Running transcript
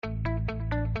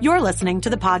You're listening to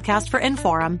the podcast for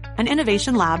Inforum, an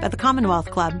innovation lab at the Commonwealth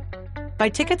Club. Buy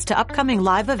tickets to upcoming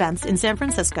live events in San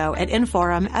Francisco at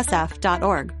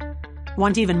inforumsf.org.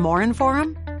 Want even more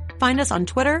Inforum? Find us on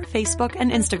Twitter, Facebook,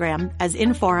 and Instagram as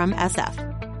InforumSF.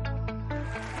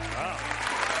 Wow.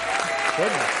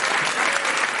 Goodness.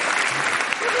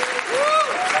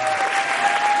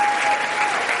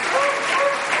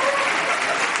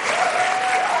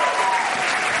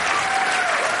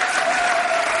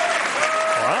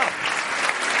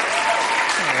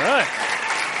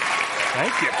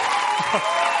 Thank you.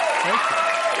 Thank you.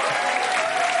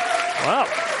 Wow.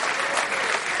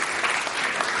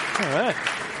 All right.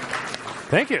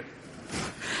 Thank you.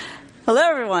 Hello,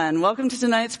 everyone. Welcome to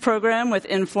tonight's program with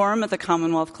Inforum at the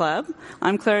Commonwealth Club.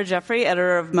 I'm Clara Jeffrey,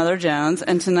 editor of Mother Jones,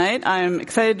 and tonight I'm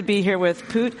excited to be here with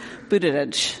Pete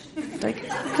Buttigieg.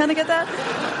 Kind of get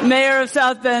that? Mayor of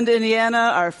South Bend, Indiana,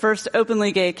 our first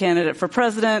openly gay candidate for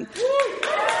president.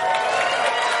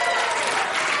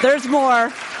 There's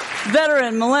more.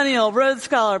 Veteran, millennial, Rhodes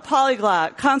Scholar,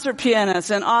 polyglot, concert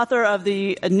pianist, and author of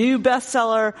the new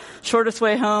bestseller, Shortest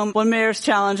Way Home, One Mayor's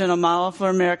Challenge and a Model for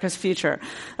America's Future.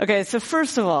 Okay, so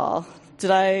first of all,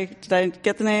 did I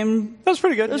get the name? That was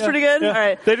pretty good. That was pretty good? Yeah. All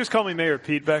right. They just call me Mayor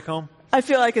Pete back home. I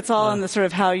feel like it's all in the sort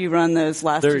of how you run those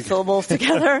last two syllables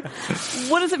together.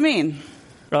 What does it mean?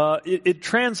 It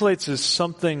translates as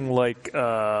something like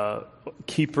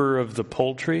keeper of the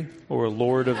poultry or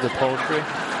lord of the poultry.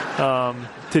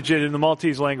 Tijid, in the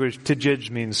Maltese language, Tijid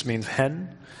means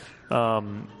hen.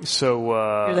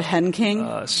 You're the hen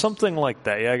king? Something like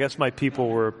that. Yeah, I guess my people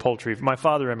were poultry. My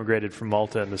father emigrated from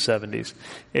Malta in the 70s.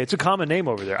 It's a common name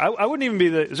over there. I wouldn't even be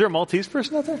is there a Maltese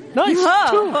person out there? Nice.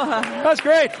 Oh. That's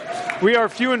great. We are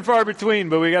few and far between,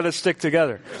 but we got to stick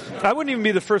together. I wouldn't even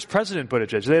be the first President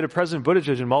Buttigieg. They had a President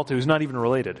Buttigieg in Malta who's not even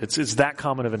related. It's that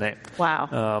common of a name.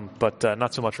 Wow. But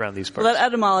not so much around these parts. Well, that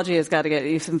etymology has got to get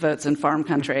you some votes in farm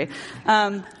country.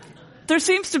 There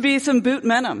seems to be some boot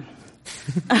venom.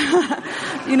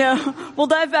 We'll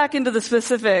dive back into the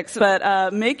specifics,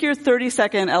 but make your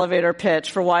 30-second elevator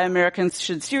pitch for why Americans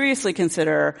should seriously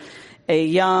consider a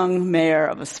young mayor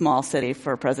of a small city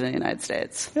for president of the United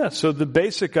States. Yeah, so the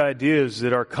basic idea is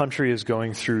that our country is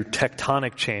going through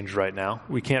tectonic change right now.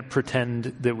 We can't pretend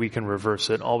that we can reverse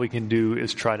it. All we can do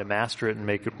is try to master it and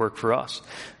make it work for us.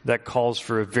 That calls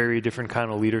for a very different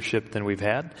kind of leadership than we've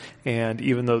had. And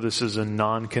even though this is a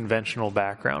non-conventional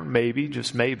background, maybe,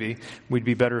 just maybe, we'd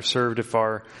be better served if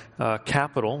our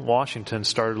capital, Washington,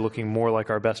 started looking more like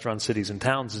our best-run cities and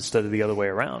towns instead of the other way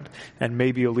around. And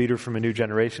maybe a leader from a new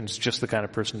generation is just the kind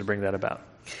of person to bring that about.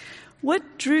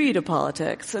 What drew you to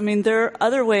politics? I mean, there are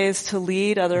other ways to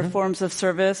lead, other forms of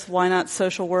service. Why not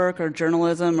social work or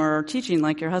journalism or teaching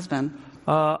like your husband?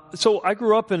 So I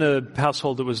grew up in a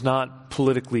household that was not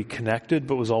politically connected,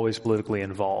 but was always politically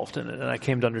involved, and I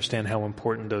came to understand how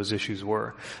important those issues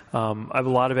were. I have a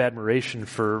lot of admiration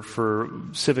for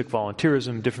civic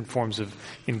volunteerism, different forms of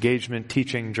engagement,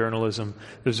 teaching, journalism.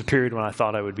 There was a period when I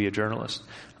thought I would be a journalist.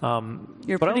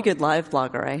 You're a pretty good live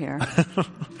blogger, I hear.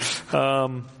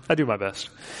 I do my best.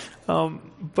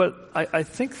 But I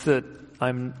think that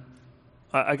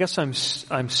I guess I'm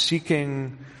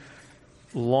seeking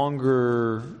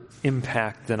longer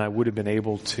impact than I would have been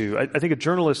able to. I think a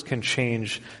journalist can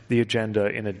change the agenda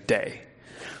in a day.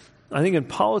 I think in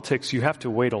politics you have to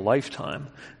wait a lifetime,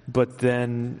 but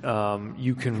then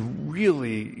you can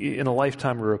really, in a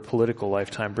lifetime or a political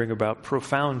lifetime, bring about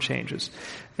profound changes.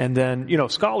 And then,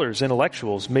 scholars,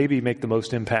 intellectuals maybe make the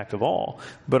most impact of all,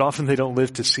 but often they don't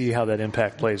live to see how that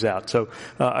impact plays out. So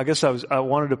I guess I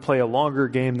wanted to play a longer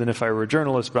game than if I were a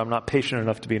journalist, but I'm not patient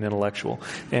enough to be an intellectual.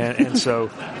 And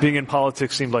so being in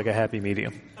politics seemed like a happy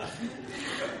medium.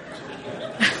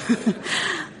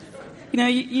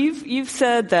 You've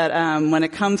said that when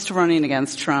it comes to running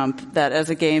against Trump, that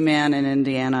as a gay man in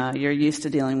Indiana, you're used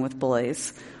to dealing with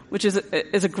bullies, which is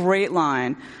a great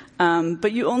line.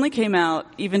 But you only came out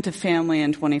even to family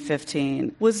in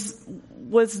 2015.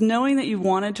 Was knowing that you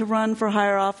wanted to run for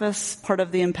higher office part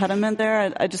of the impediment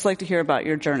there? I'd just like to hear about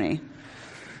your journey.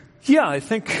 Yeah, I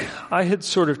think I had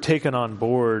sort of taken on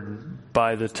board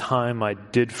by the time I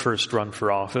did first run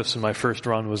for office, and my first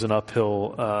run was an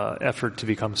uphill effort to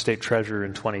become state treasurer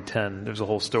in 2010. There's a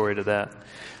whole story to that.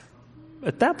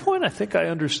 At that point, I think I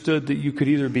understood that you could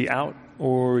either be out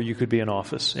or you could be in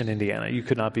office in Indiana. You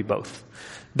could not be both.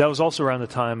 That was also around the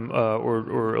time,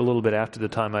 or a little bit after the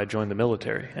time I joined the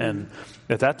military. And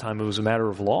at that time, it was a matter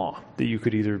of law that you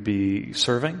could either be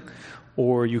serving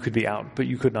or you could be out, but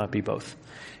you could not be both.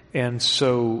 And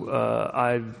so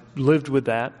I lived with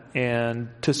that, and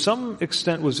to some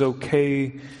extent was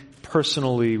okay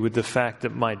personally with the fact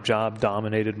that my job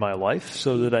dominated my life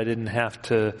so that I didn't have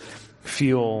to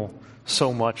feel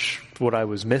so much what I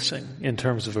was missing in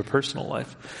terms of a personal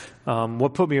life.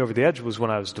 What put me over the edge was when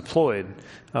I was deployed.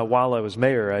 While I was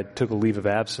mayor, I took a leave of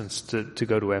absence to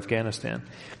go to Afghanistan.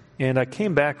 And I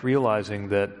came back realizing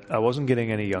that I wasn't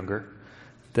getting any younger,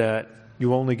 that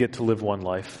you only get to live one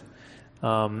life,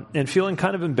 and feeling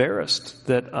kind of embarrassed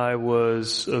that I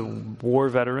was a war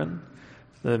veteran,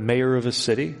 the mayor of a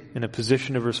city, in a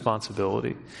position of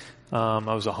responsibility.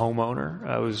 I was a homeowner.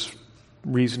 I was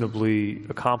reasonably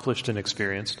accomplished and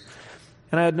experienced.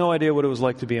 And I had no idea what it was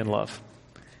like to be in love.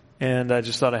 And I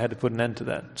just thought I had to put an end to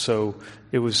that. So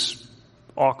it was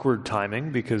awkward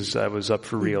timing because I was up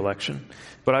for re-election.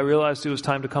 But I realized it was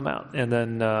time to come out. And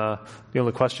then the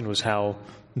only question was how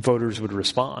voters would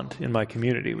respond in my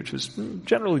community, which was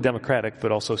generally Democratic,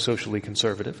 but also socially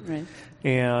conservative. Right.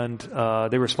 And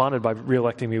they responded by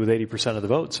re-electing me with 80% of the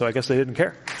vote. So I guess they didn't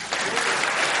care.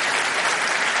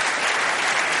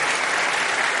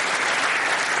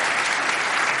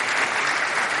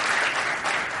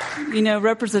 You know,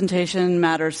 representation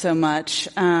matters so much.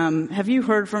 Have you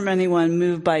heard from anyone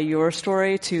moved by your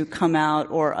story to come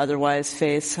out or otherwise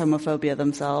face homophobia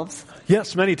themselves?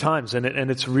 Yes, many times, and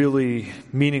it's really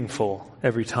meaningful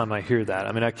every time I hear that.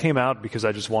 I mean, I came out because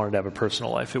I just wanted to have a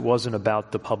personal life. It wasn't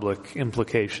about the public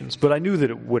implications, but I knew that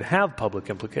it would have public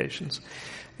implications.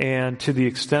 And to the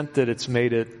extent that it's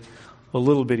made it a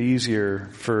little bit easier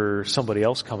for somebody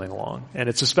else coming along. And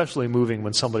it's especially moving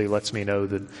when somebody lets me know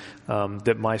that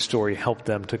that my story helped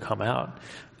them to come out.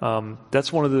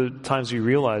 That's one of the times you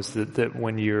realize that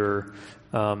when you're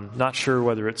not sure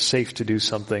whether it's safe to do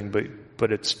something,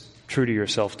 but it's true to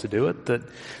yourself to do it, that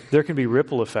there can be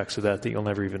ripple effects of that you'll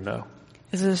never even know.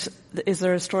 Is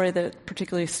there a story that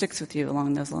particularly sticks with you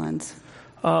along those lines?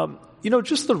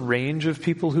 Just the range of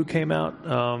people who came out,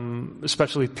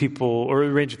 especially a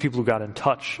range of people who got in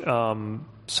touch.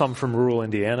 Some from rural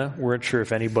Indiana, weren't sure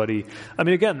if anybody. I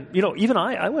mean, again, even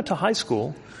I went to high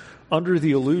school under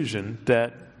the illusion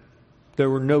that there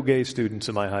were no gay students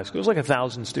in my high school. It was like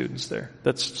 1,000 students there.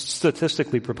 That's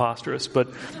statistically preposterous, but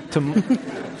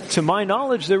to my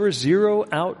knowledge, there were 0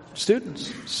 out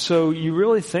students. So you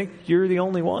really think you're the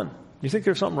only one. You think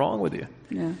there's something wrong with you.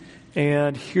 Yeah.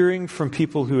 And hearing from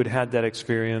people who had that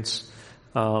experience,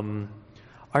 I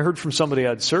heard from somebody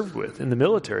I'd served with in the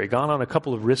military, gone on a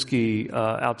couple of risky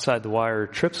outside the wire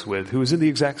trips with, who was in the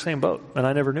exact same boat, and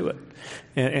I never knew it,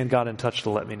 and got in touch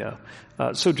to let me know.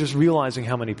 So just realizing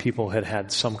how many people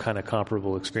had some kind of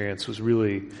comparable experience was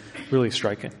really, really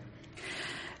striking.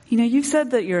 You've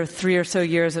said that your 3 or so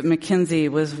years at McKinsey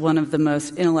was one of the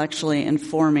most intellectually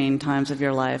informing times of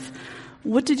your life.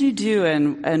 What did you do,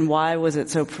 and why was it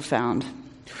so profound?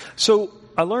 So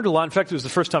I learned a lot. In fact, it was the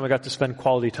first time I got to spend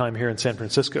quality time here in San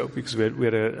Francisco because we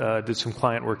did some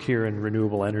client work here in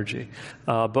renewable energy.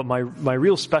 But my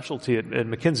real specialty at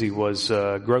McKinsey was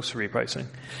grocery pricing.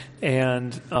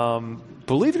 And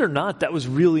believe it or not, that was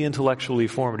really intellectually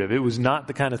formative. It was not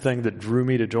the kind of thing that drew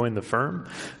me to join the firm.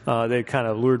 They kind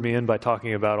of lured me in by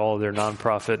talking about all of their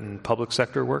nonprofit and public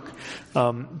sector work.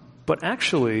 But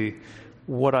actually,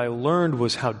 what I learned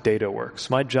was how data works.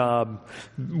 My job,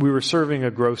 we were serving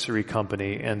a grocery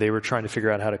company, and they were trying to figure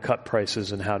out how to cut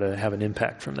prices and how to have an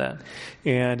impact from that.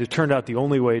 And it turned out the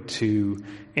only way to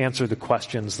answer the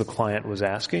questions the client was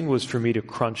asking was for me to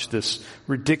crunch this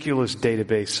ridiculous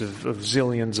database of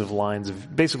zillions of lines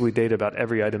of basically data about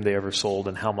every item they ever sold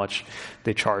and how much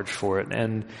they charged for it.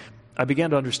 And I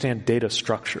began to understand data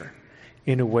structure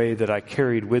in a way that I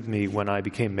carried with me when I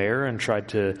became mayor and tried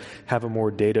to have a more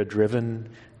data-driven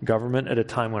government at a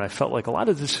time when I felt like a lot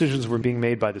of decisions were being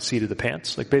made by the seat of the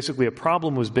pants. Like basically a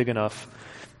problem was big enough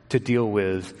to deal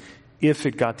with if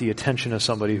it got the attention of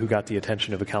somebody who got the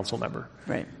attention of a council member.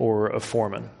 Right. Or a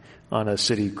foreman on a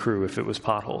city crew if it was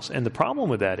potholes. And the problem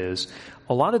with that is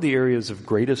a lot of the areas of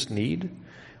greatest need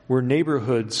were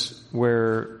neighborhoods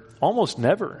where almost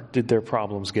never did their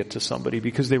problems get to somebody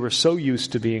because they were so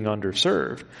used to being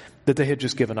underserved that they had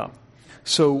just given up.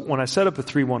 So when I set up a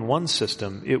 311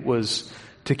 system, it was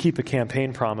to keep a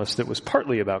campaign promise that was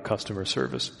partly about customer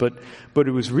service, but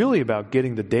it was really about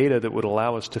getting the data that would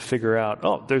allow us to figure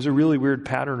out, there's a really weird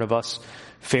pattern of us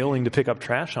failing to pick up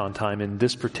trash on time in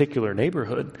this particular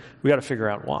neighborhood. We got to figure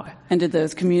out why. And did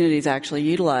those communities actually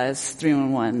utilize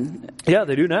 311? Yeah,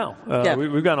 they do now. Yeah.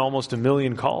 We've gotten almost 1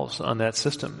 million calls on that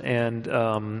system. And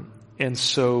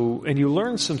you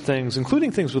learn some things,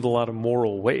 including things with a lot of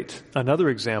moral weight. Another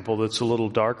example that's a little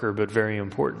darker but very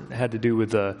important had to do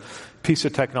with a piece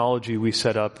of technology we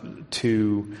set up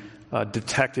to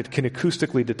detect, it can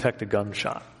acoustically detect a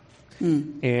gunshot.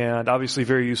 And obviously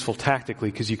very useful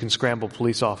tactically because you can scramble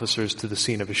police officers to the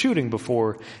scene of a shooting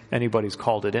before anybody's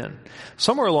called it in.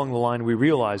 Somewhere along the line we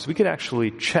realized we could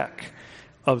actually check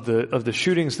of the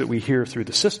shootings that we hear through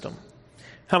the system.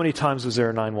 How many times was there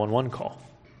a 911 call?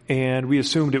 And we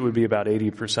assumed it would be about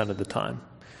 80% of the time.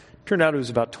 Turned out it was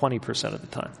about 20% of the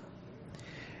time.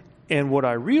 And what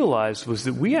I realized was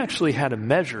that we actually had a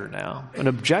measure now, an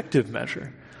objective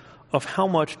measure, of how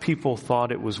much people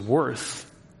thought it was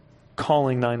worth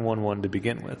calling 911 to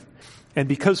begin with. And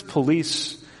because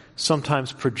police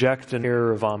sometimes project an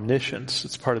air of omniscience,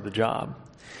 it's part of the job,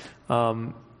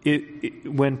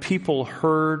 when people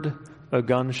heard a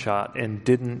gunshot and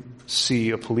didn't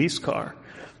see a police car,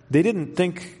 they didn't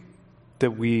think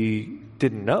that we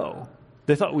didn't know.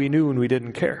 They thought we knew and we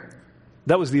didn't care.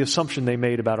 That was the assumption they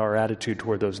made about our attitude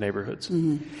toward those neighborhoods.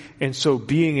 And so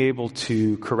being able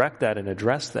to correct that and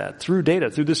address that through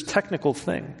data, through this technical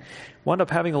thing, wound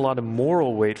up having a lot of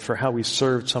moral weight for how we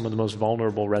served some of the most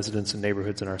vulnerable residents and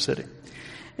neighborhoods in our city.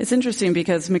 It's interesting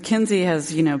because McKinsey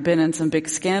has, been in some big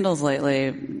scandals lately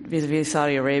vis-a-vis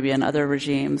Saudi Arabia and other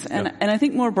regimes. And I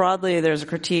think more broadly there's a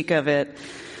critique of it,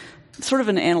 sort of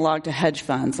an analog to hedge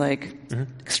funds, like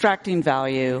extracting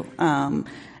value.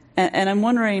 And I'm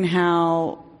wondering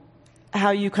how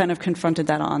you kind of confronted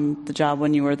that on the job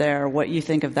when you were there, what you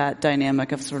think of that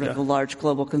dynamic of sort of the large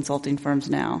global consulting firms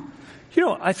now.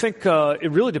 I think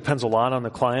it really depends a lot on the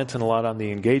client and a lot on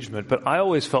the engagement, but I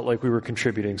always felt like we were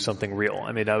contributing something real.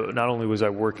 I mean, not only was I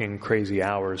working crazy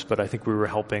hours, but I think we were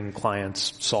helping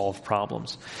clients solve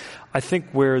problems. I think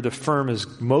where the firm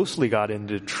has mostly got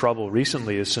into trouble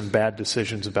recently is some bad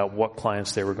decisions about what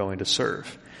clients they were going to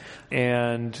serve.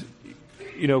 And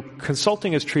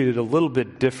consulting is treated a little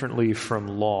bit differently from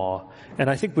law, and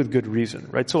I think with good reason,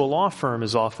 right? So a law firm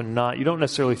is often you don't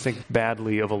necessarily think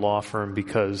badly of a law firm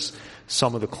because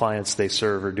some of the clients they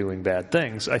serve are doing bad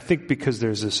things. I think because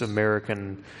there's this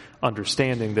American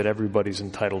understanding that everybody's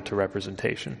entitled to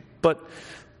representation. But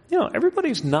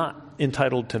everybody's not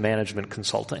entitled to management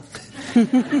consulting.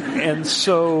 And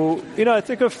so, I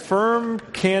think a firm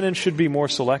can and should be more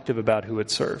selective about who it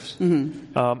serves.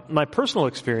 My personal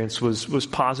experience was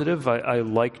positive. I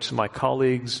liked my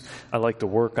colleagues. I liked the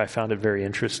work. I found it very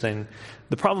interesting.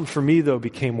 The problem for me, though,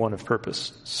 became one of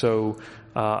purpose. So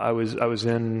I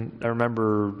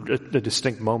remember a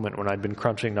distinct moment when I'd been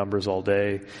crunching numbers all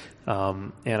day,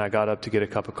 and I got up to get a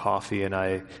cup of coffee, and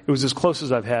it was as close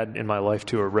as I've had in my life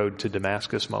to a road to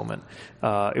Damascus moment.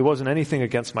 It wasn't anything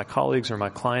against my colleagues or my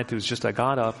client. It was just I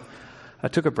got up, I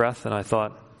took a breath, and I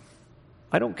thought,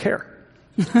 I don't care.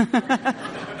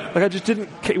 I just didn't.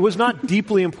 It was not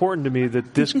deeply important to me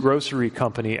that this grocery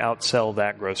company outsell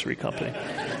that grocery company.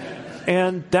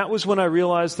 And that was when I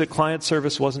realized that client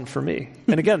service wasn't for me.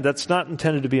 And again, that's not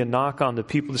intended to be a knock on the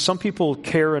people. Some people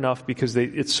care enough because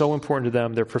it's so important to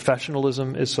them. Their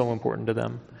professionalism is so important to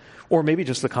them. Or maybe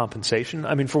just the compensation.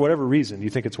 I mean, for whatever reason, you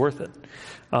think it's worth it.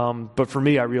 But for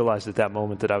me, I realized at that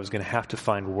moment that I was going to have to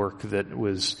find work that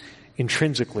was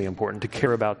intrinsically important, to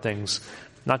care about things,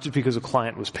 not just because a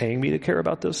client was paying me to care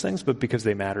about those things, but because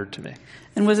they mattered to me.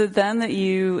 And was it then that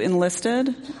you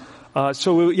enlisted?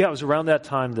 It was around that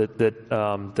time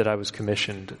that I was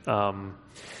commissioned.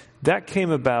 That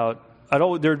came about.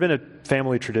 There had been a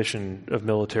family tradition of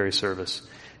military service,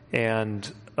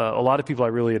 and a lot of people I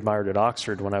really admired at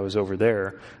Oxford when I was over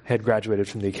there had graduated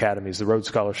from the academies. The Rhodes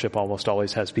Scholarship almost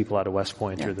always has people out of West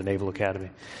Point or the Naval Academy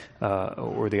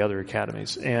or the other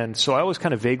academies. And so I always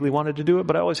kind of vaguely wanted to do it,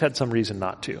 but I always had some reason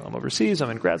not to. I'm overseas. I'm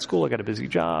in grad school. I got a busy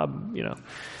job.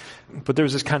 But there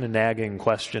was this kind of nagging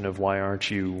question of why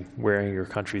aren't you wearing your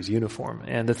country's uniform?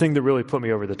 And the thing that really put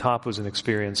me over the top was an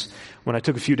experience when I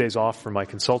took a few days off from my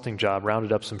consulting job,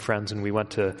 rounded up some friends, and we went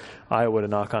to Iowa to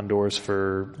knock on doors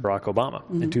for Barack Obama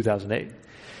in 2008.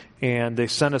 And they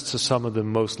sent us to some of the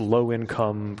most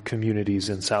low-income communities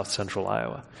in south central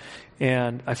Iowa.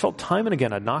 And I felt time and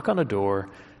again, I'd knock on a door,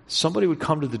 somebody would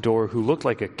come to the door who looked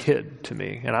like a kid to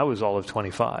me, and I was all of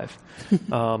 25.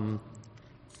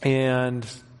 And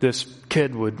this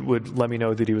kid would let me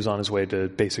know that he was on his way to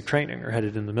basic training or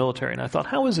headed in the military. And I thought,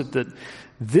 how is it that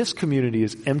this community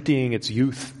is emptying its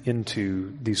youth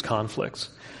into these conflicts?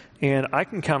 And I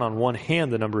can count on one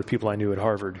hand the number of people I knew at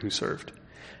Harvard who served.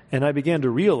 And I began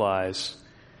to realize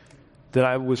that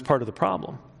I was part of the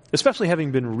problem, especially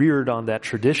having been reared on that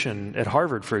tradition at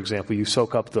Harvard, for example. You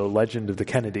soak up the legend of the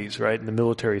Kennedys, right, in the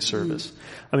military service.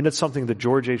 I mean, that's something that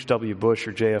George H.W. Bush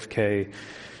or JFK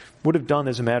would have done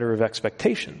as a matter of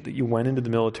expectation, that you went into the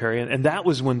military, and that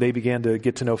was when they began to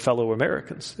get to know fellow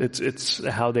Americans. It's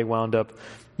how they wound up,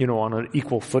 on an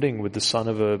equal footing with the son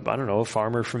of a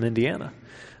farmer from Indiana.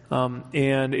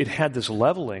 And it had this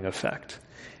leveling effect.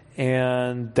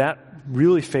 And that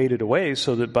really faded away,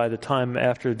 so that by the time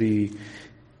after the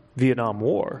Vietnam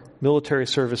War, military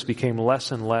service became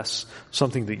less and less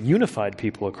something that unified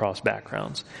people across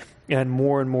backgrounds, and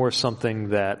more something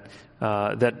that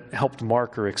helped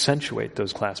mark or accentuate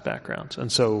those class backgrounds.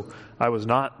 And so I was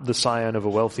not the scion of a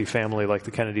wealthy family like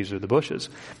the Kennedys or the Bushes,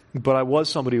 but I was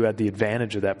somebody who had the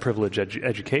advantage of that privileged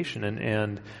education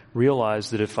and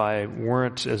realized that if I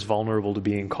weren't as vulnerable to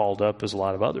being called up as a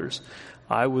lot of others,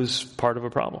 I was part of a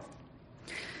problem.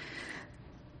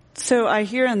 So I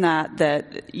hear in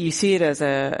that you see it as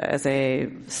a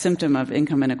symptom of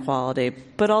income inequality,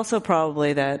 but also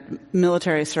probably that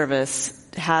military service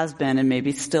has been and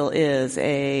maybe still is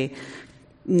a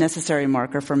necessary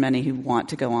marker for many who want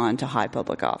to go on to high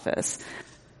public office.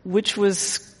 Which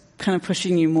was kind of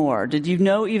pushing you more? Did you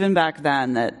know even back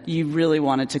then that you really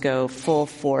wanted to go full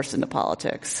force into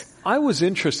politics? I was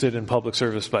interested in public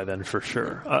service by then, for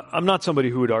sure. I'm not somebody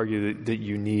who would argue that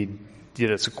you need,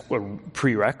 it's a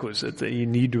prerequisite that you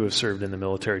need to have served in the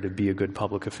military to be a good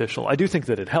public official. I do think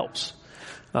that it helps.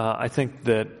 I think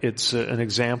that it's an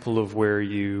example of where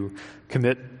you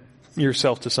commit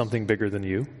yourself to something bigger than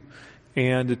you.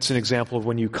 And it's an example of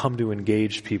when you come to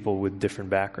engage people with different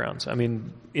backgrounds. I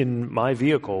mean, in my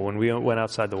vehicle, when we went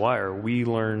outside the wire, we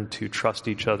learned to trust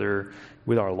each other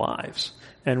with our lives.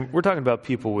 And we're talking about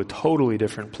people with totally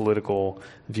different political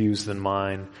views than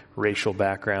mine, racial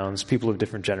backgrounds, people of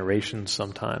different generations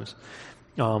sometimes.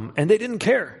 And they didn't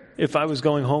care if I was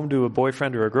going home to a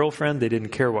boyfriend or a girlfriend. They didn't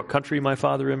care what country my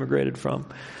father immigrated from.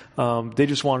 They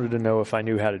just wanted to know if I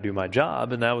knew how to do my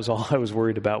job, and that was all I was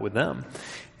worried about with them.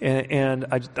 And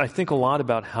I think a lot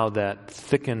about how that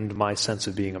thickened my sense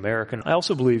of being American. I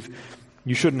also believe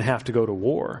you shouldn't have to go to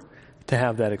war to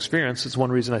have that experience. It's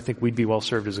one reason I think we'd be well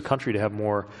served as a country to have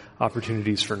more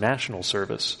opportunities for national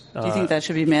service. Do you think that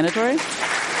should be mandatory?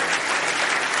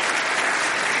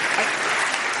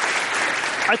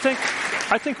 I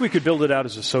think we could build it out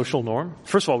as a social norm.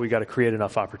 First of all, we got to create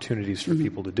enough opportunities for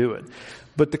people to do it.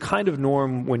 But the kind of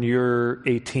norm when you're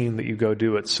 18 that you go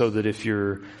do it, so that if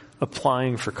you're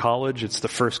applying for college, it's the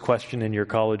first question in your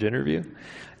college interview.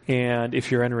 And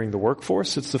if you're entering the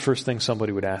workforce, it's the first thing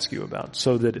somebody would ask you about,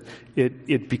 so that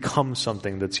it becomes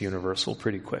something that's universal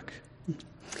pretty quick.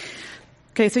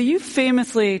 Okay, so you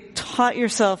famously taught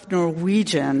yourself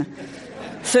Norwegian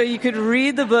so you could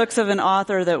read the books of an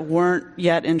author that weren't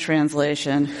yet in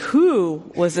translation.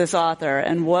 Who was this author,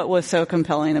 and what was so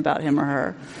compelling about him or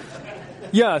her?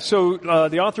 Yeah, so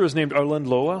the author is named Erlend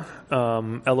Loe,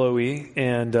 L-O-E,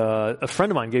 and a friend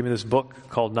of mine gave me this book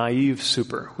called Naive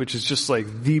Super, which is just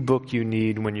like the book you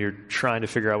need when you're trying to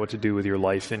figure out what to do with your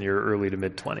life in your early to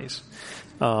mid-20s.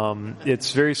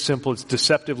 It's very simple. It's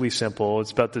deceptively simple.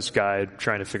 It's about this guy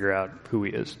trying to figure out who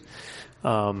he is.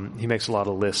 He makes a lot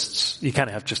of lists. You kind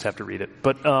of just have to read it.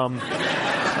 But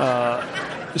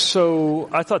so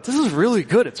I thought, this is really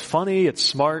good. It's funny. It's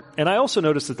smart. And I also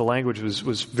noticed that the language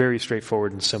was very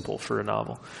straightforward and simple for a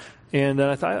novel. And then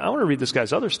I thought, I want to read this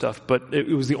guy's other stuff, but it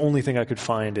was the only thing I could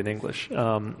find in English.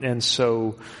 And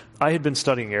so I had been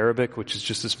studying Arabic, which is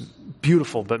just this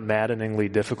beautiful but maddeningly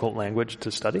difficult language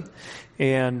to study,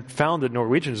 and found that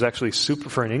Norwegian is actually super,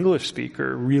 for an English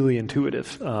speaker, really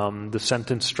intuitive. The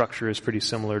sentence structure is pretty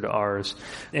similar to ours.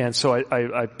 And so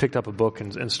I picked up a book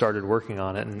and started working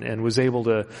on it, and was able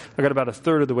to, I got about a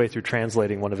third of the way through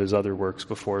translating one of his other works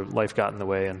before life got in the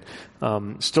way,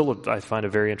 and still I find a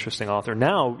very interesting author.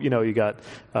 Now, you got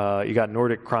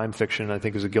Nordic crime fiction, I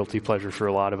think is a guilty pleasure for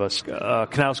a lot of us.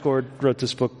 Knausgård wrote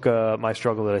this book, My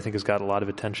Struggle, that I think has got a lot of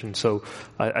attention. So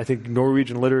I think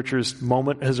Norwegian literature's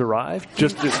moment has arrived,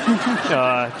 just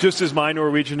as my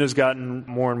Norwegian has gotten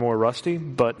more and more rusty.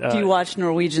 But do you watch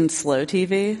Norwegian slow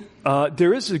TV?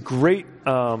 There is a great,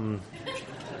 what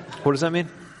does that mean?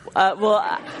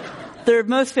 Their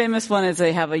most famous one is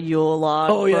they have a Yule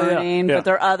log burning, but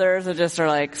there are others that just are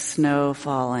like snow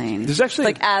falling. There's actually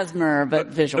like Asmer, but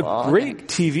visual. A great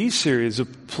TV series, a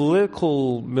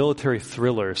political military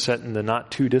thriller set in the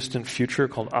not too distant future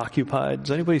called Occupied.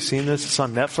 Has anybody seen this? It's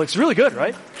on Netflix. It's really good,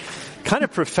 right? Kind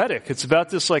of prophetic. It's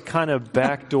about this like kind of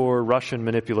backdoor Russian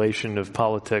manipulation of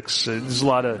politics. There's a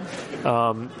lot of,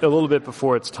 a little bit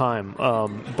before its time.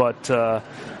 I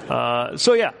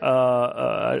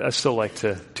still like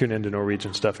to tune into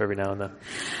Norwegian stuff every now and then.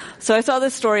 So I saw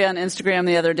this story on Instagram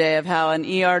the other day of how an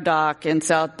ER doc in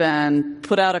South Bend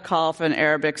put out a call for an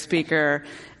Arabic speaker,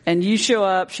 and you show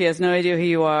up, she has no idea who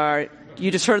you are,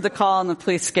 you just heard the call on the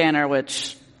police scanner,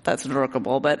 which that's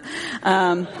workable, but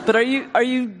are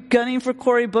you gunning for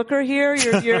Cory Booker here?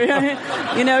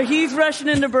 He's rushing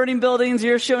into burning buildings.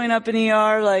 You're showing up in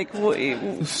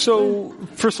ER. So,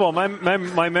 first of all, my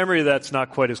memory of that's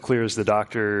not quite as clear as the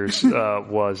doctor's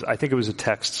was. I think it was a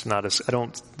text, not as. I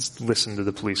don't listen to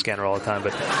the police scanner all the time,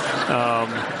 but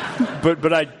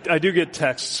I do get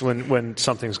texts when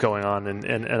something's going on,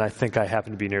 and I think I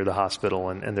happen to be near the hospital,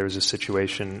 and there was a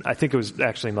situation. I think it was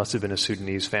actually must have been a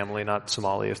Sudanese family, not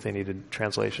Somali, if they needed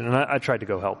translation, and I tried to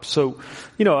go help. So,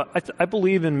 I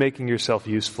believe in making yourself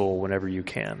useful whenever you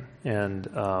can. And,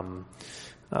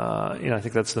 I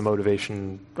think that's the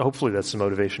motivation, hopefully that's the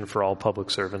motivation for all public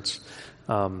servants.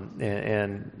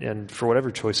 And for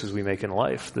whatever choices we make in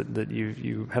life, that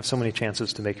you have so many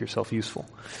chances to make yourself useful.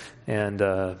 And,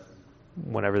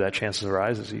 whenever that chance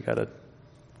arises, you gotta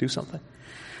do something.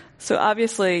 So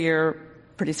obviously you're a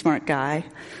pretty smart guy.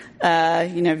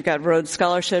 You've got Rhodes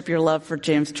Scholarship, your love for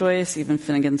James Joyce, even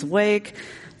Finnegan's Wake,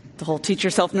 the whole teach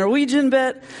yourself Norwegian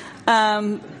bit.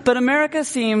 But America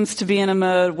seems to be in a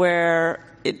mode where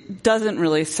it doesn't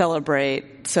really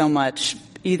celebrate so much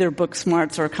either book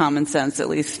smarts or common sense, at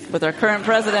least with our current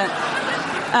president.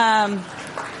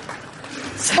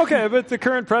 Okay, but the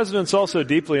current president's also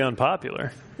deeply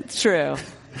unpopular. It's true.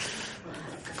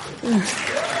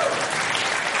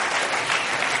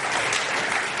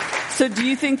 So do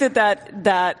you think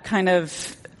that kind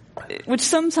of, which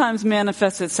sometimes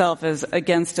manifests itself as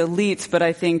against elites, but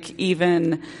I think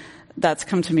even that's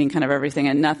come to mean kind of everything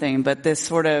and nothing, but this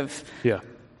sort of,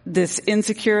 this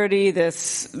insecurity,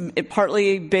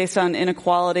 partly based on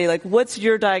inequality, what's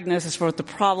your diagnosis for what the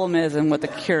problem is and what the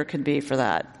cure could be for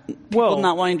that? People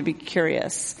not wanting to be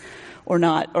curious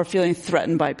or feeling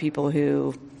threatened by people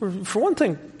who... For one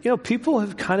thing, people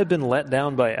have kind of been let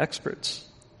down by experts.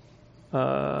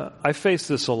 I face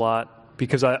this a lot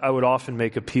because I would often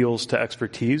make appeals to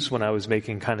expertise when I was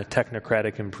making kind of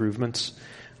technocratic improvements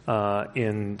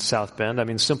in South Bend. I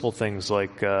mean, simple things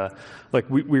like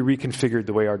we reconfigured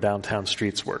the way our downtown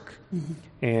streets work.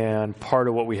 Mm-hmm. And part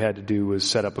of what we had to do was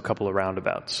set up a couple of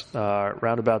roundabouts.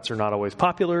 Roundabouts are not always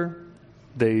popular.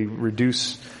 They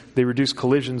reduce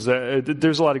collisions.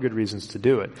 There's a lot of good reasons to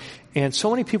do it. And so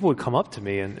many people would come up to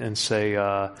me and say,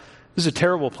 this is a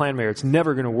terrible plan, Mayor. It's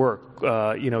never going to work.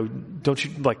 Don't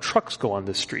you, trucks go on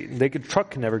this street. And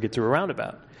truck can never get through a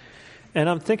roundabout. And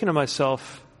I'm thinking to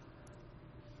myself,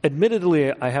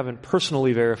 admittedly, I haven't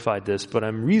personally verified this, but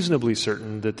I'm reasonably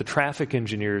certain that the traffic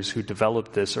engineers who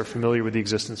developed this are familiar with the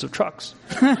existence of trucks.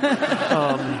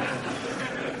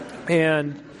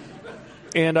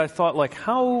 And I thought,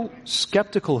 how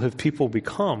skeptical have people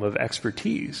become of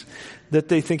expertise that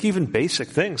they think even basic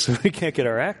things, so we can't get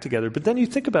our act together. But then you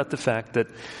think about the fact that,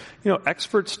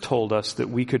 experts told us that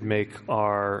we could make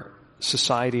our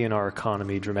society and our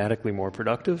economy dramatically more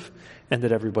productive and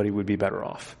that everybody would be better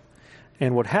off.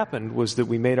 And what happened was that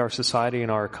we made our society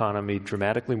and our economy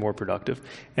dramatically more productive,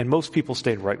 and most people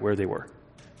stayed right where they were.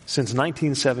 Since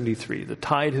 1973, the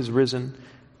tide has risen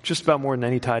just about more than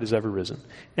any tide has ever risen.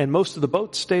 And most of the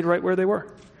boats stayed right where they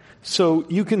were. So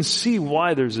you can see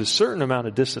why there's a certain amount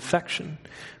of disaffection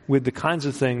with the kinds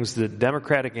of things that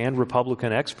Democratic and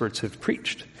Republican experts have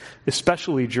preached,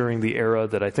 especially during the era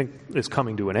that I think is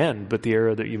coming to an end, but the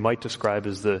era that you might describe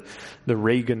as the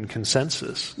Reagan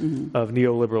consensus of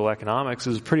neoliberal economics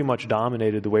has pretty much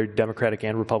dominated the way Democratic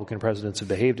and Republican presidents have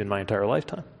behaved in my entire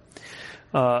lifetime.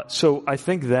 So I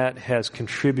think that has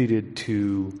contributed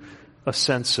to a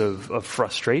sense of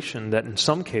frustration that in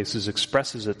some cases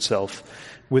expresses itself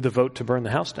with a vote to burn the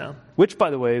house down, which, by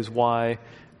the way, is why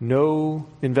no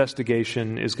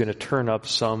investigation is going to turn up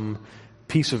some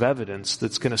piece of evidence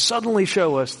that's going to suddenly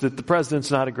show us that the president's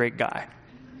not a great guy.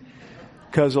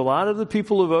 Because a lot of the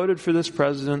people who voted for this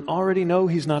president already know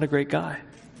he's not a great guy.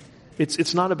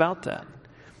 It's not about that.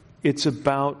 It's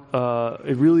about,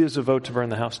 it really is a vote to burn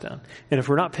the house down. And if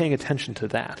we're not paying attention to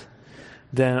that,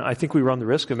 then I think we run the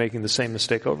risk of making the same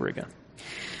mistake over again.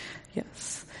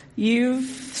 Yes. You've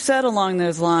said along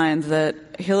those lines that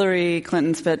Hillary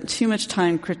Clinton spent too much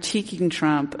time critiquing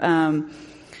Trump.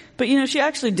 But, she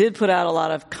actually did put out a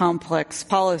lot of complex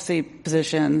policy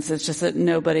positions. It's just that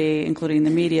nobody, including the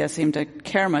media, seemed to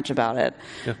care much about it.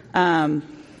 Yeah.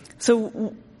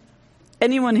 So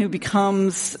anyone who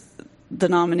becomes the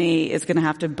nominee is going to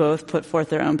have to both put forth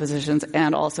their own positions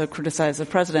and also criticize the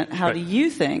president. How do you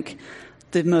think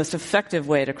the most effective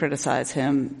way to criticize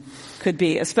him could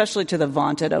be, especially to the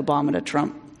vaunted Obama to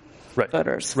Trump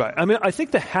voters? Right. I mean, I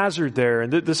think the hazard there,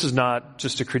 and this is not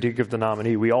just a critique of the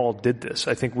nominee, we all did this.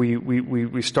 I think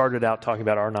we started out talking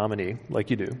about our nominee, like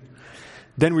you do.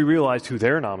 Then we realized who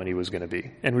their nominee was going to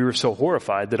be. And we were so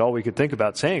horrified that all we could think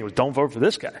about saying was, don't vote for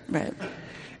this guy. Right.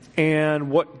 And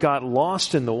what got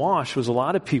lost in the wash was a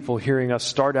lot of people hearing us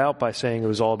start out by saying it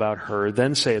was all about her,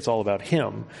 then say it's all about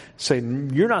him, say,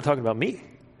 you're not talking about me.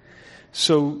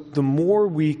 So the more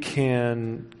we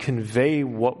can convey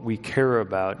what we care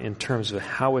about in terms of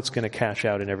how it's going to cash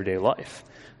out in everyday life,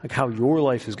 like how your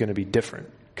life is going to be different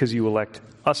because you elect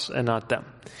us and not them,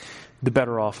 the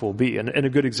better off we'll be. And a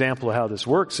good example of how this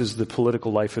works is the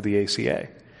political life of the ACA,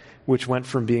 which went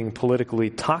from being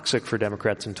politically toxic for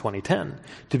Democrats in 2010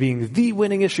 to being the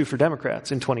winning issue for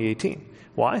Democrats in 2018.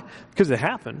 Why? Because it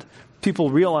happened.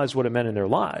 People realized what it meant in their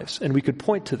lives, and we could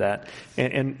point to that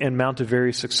and mount a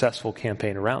very successful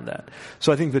campaign around that.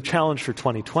 So I think the challenge for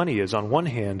 2020 is, on one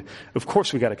hand, of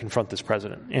course we got to confront this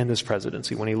president and this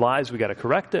presidency. When he lies, we got to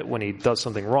correct it. When he does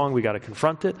something wrong, we got to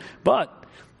confront it. But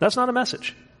that's not a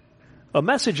message. A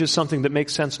message is something that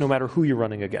makes sense no matter who you're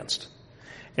running against.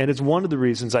 And it's one of the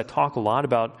reasons I talk a lot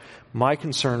about my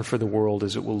concern for the world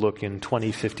as it will look in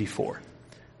 2054.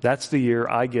 That's the year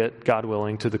I get, God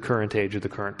willing, to the current age of the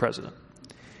current president.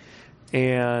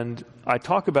 And I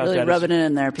talk about really that. Really rubbing it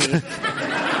in there, Pete.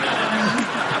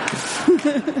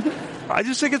 I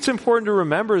just think it's important to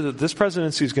remember that this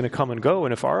presidency is going to come and go.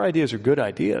 And if our ideas are good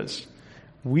ideas,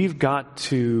 we've got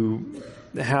to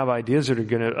have ideas that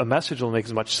are a message that will make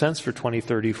as much sense for 20,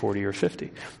 30, 40, or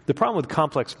 50. The problem with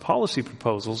complex policy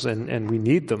proposals, and we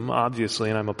need them, obviously,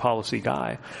 and I'm a policy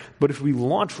guy, but if we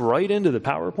launch right into the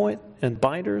PowerPoint and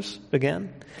binders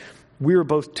again, we are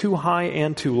both too high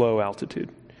and too low altitude.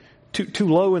 Too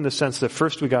low in the sense that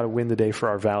first we got to win the day for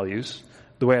our values,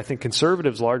 the way I think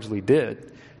conservatives largely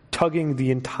did, tugging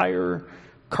the entire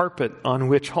carpet on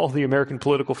which all the American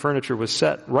political furniture was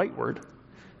set rightward,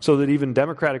 so that even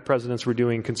Democratic presidents were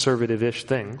doing conservative-ish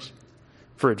things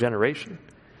for a generation.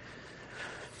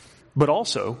 But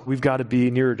also, we've got to be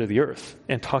nearer to the earth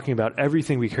and talking about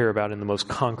everything we care about in the most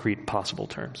concrete possible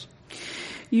terms.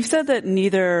 You said that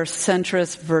neither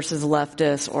centrist versus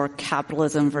leftist or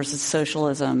capitalism versus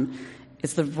socialism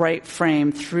is the right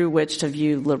frame through which to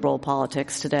view liberal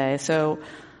politics today. So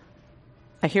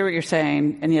I hear what you're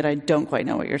saying, and yet I don't quite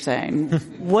know what you're saying.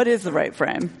 What is the right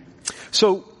frame?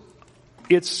 So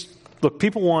look,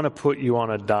 people want to put you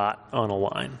on a dot on a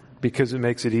line because it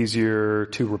makes it easier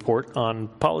to report on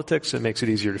politics. It makes it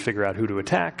easier to figure out who to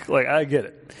attack. Like, I get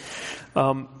it.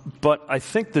 But I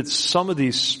think that some of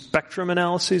these spectrum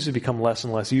analyses have become less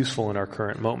and less useful in our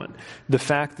current moment. The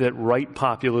fact that right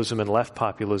populism and left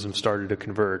populism started to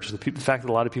converge. The fact that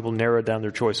a lot of people narrowed down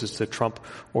their choices to Trump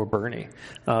or Bernie.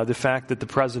 The fact that the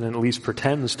president at least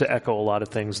pretends to echo a lot of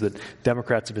things that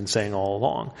Democrats have been saying all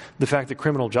along. The fact that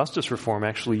criminal justice reform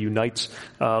actually unites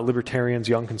libertarians,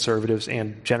 young conservatives,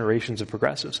 and generations of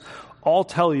progressives. All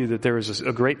tell you that there is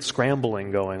a great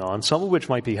scrambling going on, some of which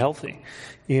might be healthy,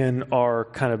 in our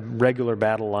kind of regular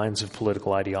battle lines of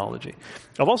political ideology.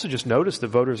 I've also just noticed that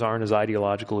voters aren't as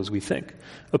ideological as we think.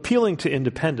 Appealing to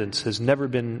independence has never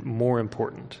been more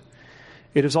important.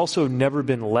 It has also never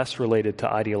been less related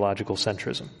to ideological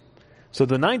centrism. So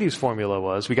the 90s formula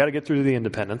was, we got to get through to the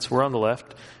independents. We're on the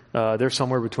left. They're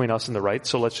somewhere between us and the right,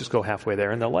 so let's just go halfway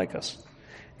there and they'll like us.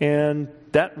 And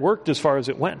that worked as far as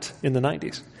it went in the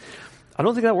 90s. I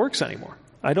don't think that works anymore.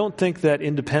 I don't think that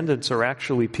independents are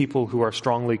actually people who are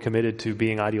strongly committed to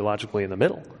being ideologically in the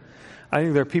middle. I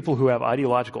think they're people who have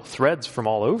ideological threads from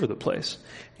all over the place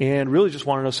and really just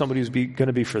want to know somebody who's going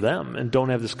to be for them and don't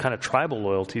have this kind of tribal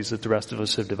loyalties that the rest of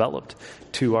us have developed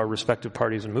to our respective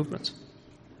parties and movements.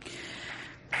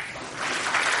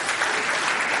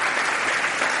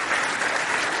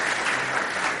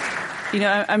 You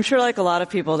know, I'm sure like a lot of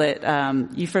people that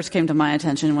you first came to my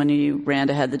attention when you ran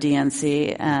to head the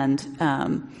DNC and,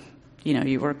 you know,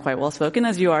 you were quite well spoken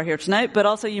as you are here tonight, but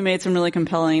also you made some really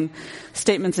compelling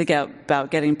statements about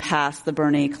getting past the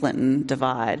Bernie-Clinton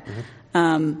divide.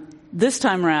 Mm-hmm. This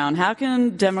time around, how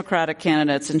can Democratic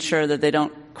candidates ensure that they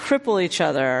don't cripple each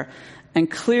other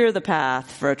and clear the path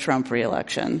for a Trump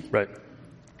reelection? Right.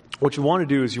 What you want to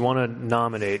do is you want to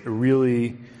nominate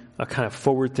a kind of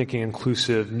forward-thinking,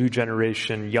 inclusive, new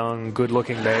generation, young,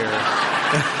 good-looking mayor.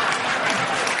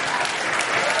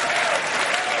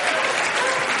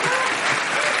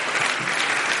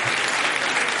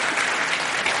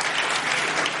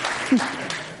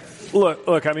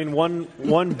 Look. I mean,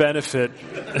 one benefit.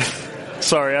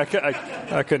 Sorry, I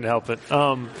couldn't help it.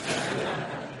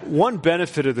 One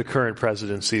benefit of the current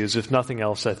presidency is, if nothing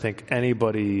else, I think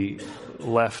anybody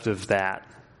left of that,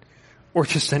 or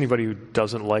just anybody who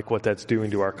doesn't like what that's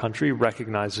doing to our country,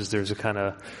 recognizes there's a kind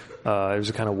of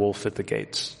wolf at the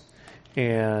gates,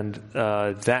 and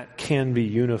that can be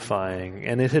unifying,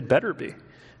 and it had better be,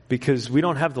 because we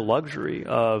don't have the luxury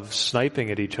of sniping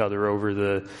at each other over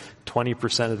the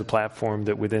 20% of the platform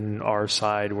that within our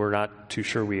side we're not too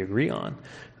sure we agree on.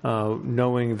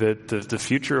 Knowing that the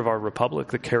future of our republic,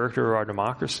 the character of our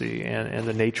democracy, and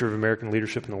the nature of American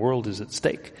leadership in the world is at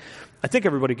stake. I think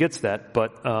everybody gets that,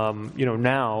 but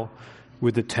now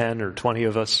with the 10 or 20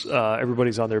 of us,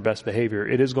 everybody's on their best behavior.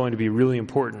 It is going to be really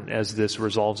important as this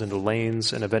resolves into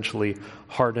lanes and eventually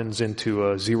hardens into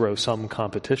a zero-sum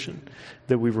competition,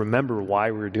 that we remember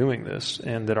why we're doing this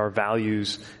and that our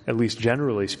values, at least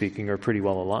generally speaking, are pretty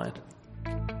well aligned.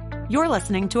 You're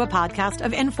listening to a podcast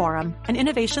of Inforum, an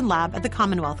innovation lab at the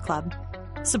Commonwealth Club.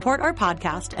 Support our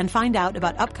podcast and find out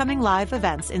about upcoming live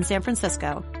events in San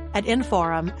Francisco at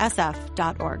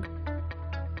inforumsf.org.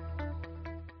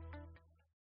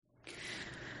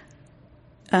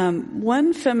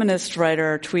 One feminist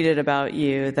writer tweeted about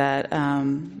you that,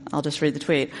 I'll just read the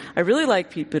tweet. I really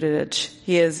like Pete Buttigieg.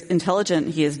 He is intelligent,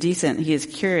 he is decent, he is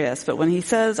curious, but when he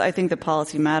says, I think that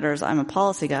policy matters, I'm a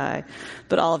policy guy,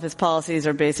 but all of his policies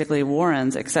are basically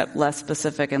Warren's, except less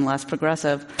specific and less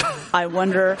progressive. I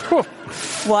wonder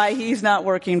why he's not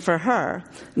working for her.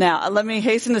 Now, let me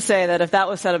hasten to say that if that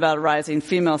was said about a rising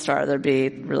female star, there'd be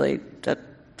really a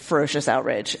ferocious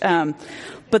outrage.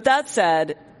 But that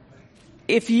said,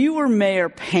 if you were Mayor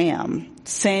Pam,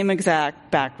 same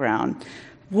exact background,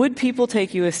 would people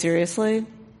take you as seriously?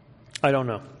 I don't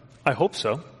know. I hope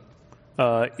so.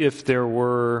 If there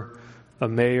were a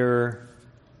mayor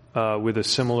with a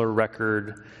similar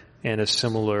record and a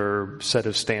similar set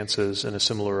of stances and a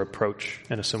similar approach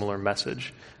and a similar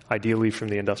message, ideally from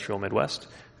the industrial Midwest,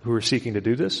 who are seeking to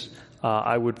do this,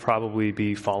 I would probably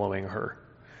be following her.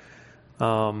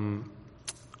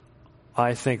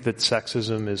 I think that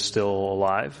sexism is still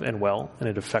alive and well, and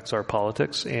it affects our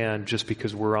politics. And just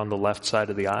because we're on the left side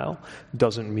of the aisle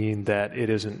doesn't mean that it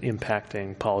isn't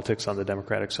impacting politics on the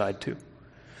Democratic side too.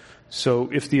 So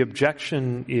if the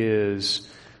objection is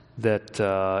that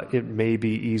it may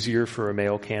be easier for a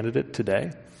male candidate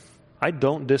today, I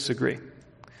don't disagree.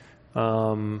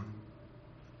 But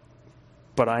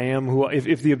I am who.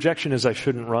 If the objection is I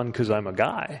shouldn't run because I'm a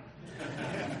guy,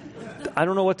 I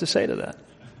don't know what to say to that.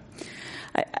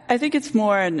 I think it's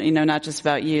more, not just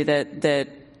about you, that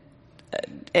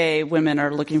women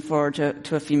are looking forward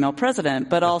to a female president,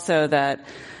 but also that,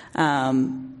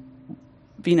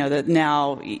 that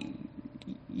now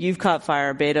you've caught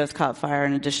fire, Beto's caught fire,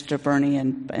 in addition to Bernie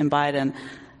and Biden,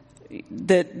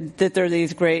 that there are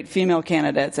these great female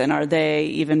candidates, and are they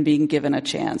even being given a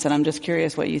chance? And I'm just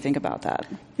curious what you think about that.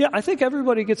 Yeah, I think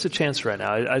everybody gets a chance right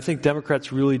now. I think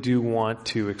Democrats really do want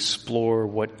to explore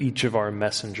what each of our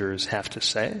messengers have to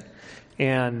say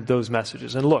and those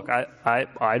messages. And look,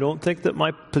 I don't think that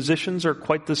my positions are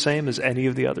quite the same as any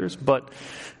of the others, but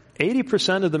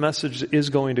 80% of the message is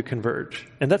going to converge.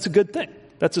 And that's a good thing.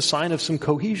 That's a sign of some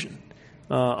cohesion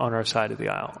on our side of the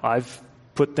aisle. I've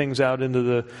put things out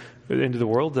into the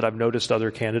world that I've noticed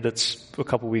other candidates a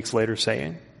couple weeks later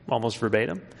saying, almost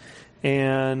verbatim.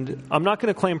 And I'm not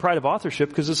going to claim pride of authorship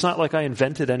because it's not like I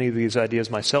invented any of these ideas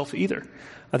myself either.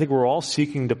 I think we're all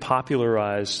seeking to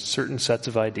popularize certain sets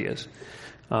of ideas.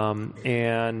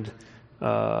 And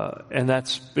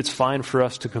it's fine for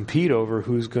us to compete over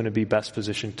who's going to be best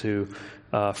positioned to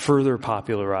further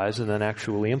popularize and then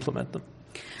actually implement them.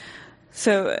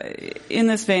 So in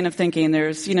this vein of thinking,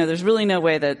 there's really no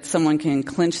way that someone can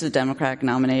clinch the Democratic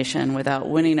nomination without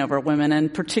winning over women,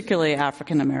 and particularly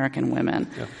African American women.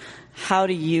 Yeah. How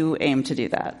do you aim to do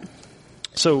that?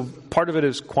 So part of it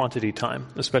is quantity time,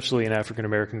 especially in African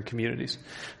American communities.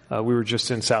 We were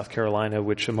just in South Carolina,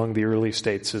 which among the early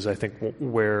states is, I think,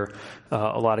 where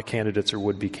a lot of candidates or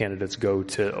would-be candidates go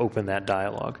to open that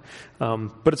dialogue.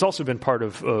 But it's also been part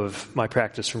of my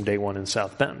practice from day one in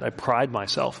South Bend. I pride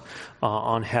myself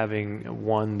on having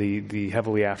won the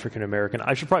heavily African American.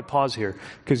 I should probably pause here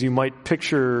because you might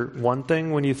picture one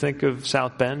thing when you think of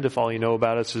South Bend. If all you know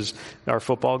about us is our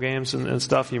football games and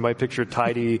stuff, you might picture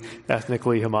tidy,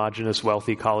 ethnically homogenous,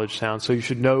 wealthy college town. So you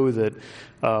should know that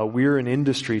we're an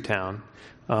industry town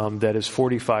that is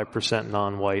 45%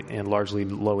 non-white and largely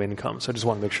low income. So I just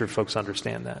want to make sure folks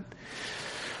understand that.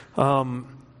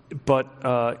 But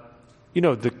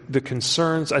the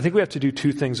concerns, I think we have to do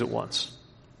two things at once.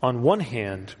 On one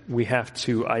hand, we have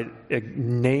to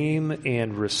name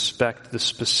and respect the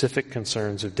specific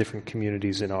concerns of different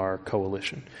communities in our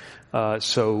coalition.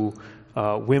 So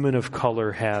women of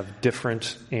color have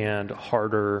different and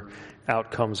harder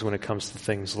outcomes when it comes to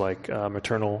things like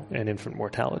maternal and infant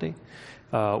mortality,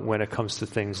 when it comes to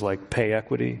things like pay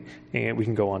equity, and we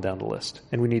can go on down the list.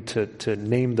 And we need to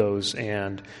name those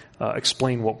and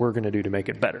explain what we're going to do to make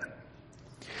it better.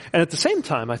 And at the same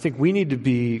time, I think we need to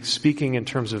be speaking in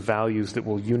terms of values that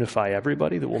will unify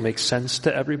everybody, that will make sense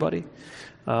to everybody.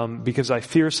 Because I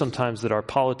fear sometimes that our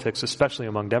politics, especially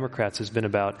among Democrats, has been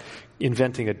about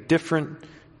inventing a different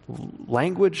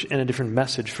language and a different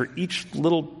message for each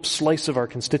little slice of our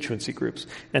constituency groups,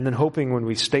 and then hoping when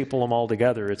we staple them all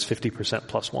together, it's 50%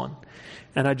 plus one.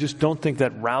 And I just don't think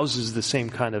that rouses the same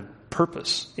kind of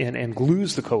purpose and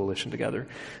glues the coalition together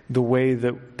the way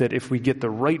that if we get the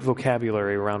right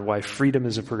vocabulary around why freedom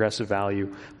is a progressive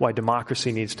value, why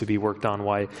democracy needs to be worked on,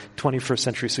 why 21st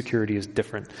century security is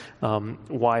different,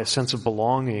 why a sense of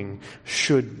belonging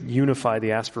should unify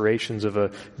the aspirations of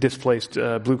a displaced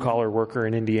blue-collar worker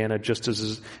in Indiana just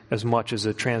as much as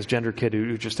a transgender kid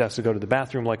who just has to go to the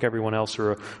bathroom like everyone else,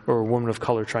 or a woman of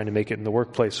color trying to make it in the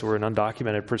workplace, or an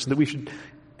undocumented person, that we should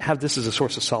have this as a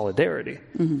source of solidarity,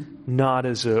 not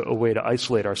as a way to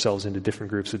isolate ourselves into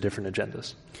different groups with different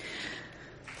agendas.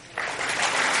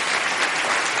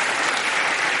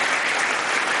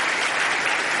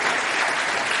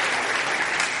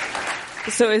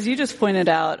 So as you just pointed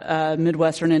out,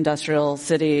 Midwestern industrial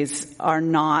cities are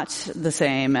not the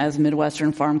same as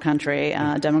Midwestern farm country,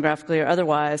 demographically or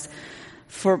otherwise.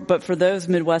 But for those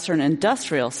Midwestern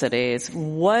industrial cities,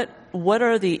 what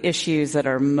are the issues that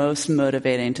are most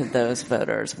motivating to those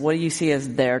voters? What do you see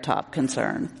as their top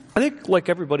concern? I think, like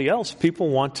everybody else, people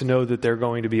want to know that they're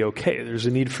going to be okay. There's a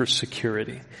need for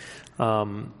security.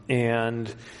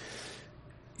 And,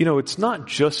 it's not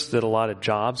just that a lot of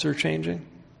jobs are changing.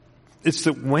 It's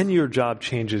that when your job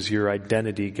changes, your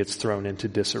identity gets thrown into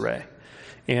disarray.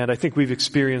 And I think we've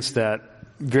experienced that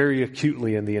very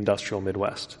acutely in the industrial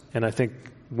Midwest. And I think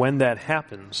when that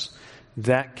happens,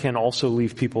 that can also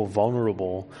leave people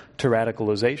vulnerable to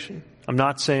radicalization. I'm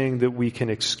not saying that we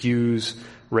can excuse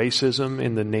racism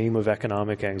in the name of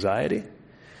economic anxiety.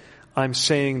 I'm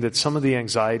saying that some of the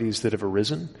anxieties that have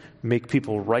arisen make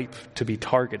people ripe to be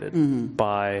targeted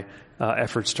by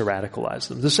efforts to radicalize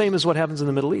them. The same as what happens in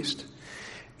the Middle East.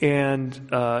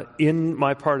 And in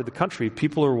my part of the country,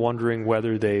 people are wondering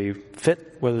whether they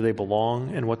fit, whether they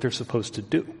belong, and what they're supposed to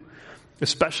do.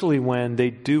 Especially when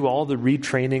they do all the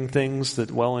retraining things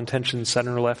that well-intentioned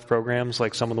center-left programs,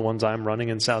 like some of the ones I'm running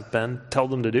in South Bend, tell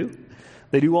them to do.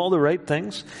 They do all the right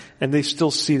things, and they still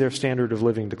see their standard of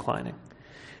living declining.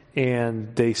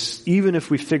 And even if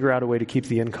we figure out a way to keep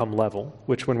the income level,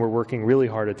 which when we're working really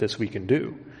hard at this we can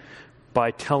do,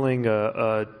 by telling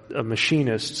a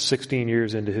machinist 16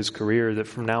 years into his career that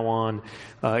from now on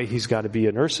he's got to be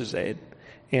a nurse's aide.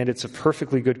 And it's a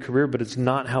perfectly good career, but it's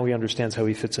not how he understands how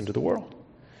he fits into the world.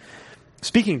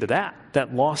 Speaking to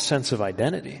that lost sense of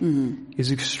identity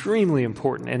is extremely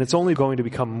important, and it's only going to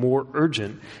become more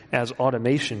urgent as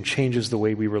automation changes the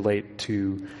way we relate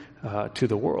to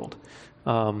the world.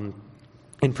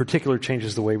 In particular,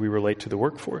 changes the way we relate to the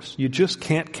workforce. You just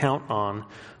can't count on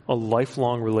a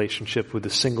lifelong relationship with a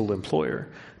single employer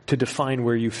to define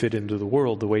where you fit into the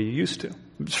world the way you used to.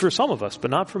 It's for some of us, but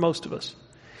not for most of us.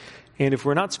 And if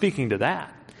we're not speaking to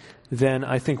that, then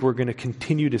I think we're going to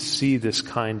continue to see this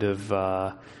kind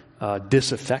of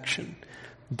disaffection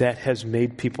that has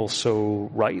made people so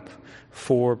ripe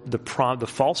for the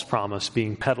false promise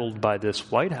being peddled by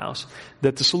this White House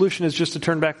that the solution is just to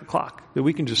turn back the clock, that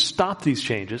we can just stop these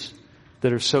changes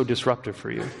that are so disruptive for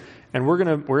you, and we're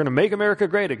going to make America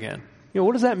great again.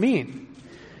 What does that mean?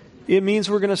 It means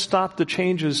we're going to stop the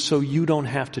changes so you don't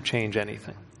have to change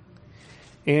anything.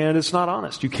 And it's not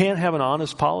honest. You can't have an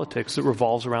honest politics that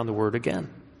revolves around the word again.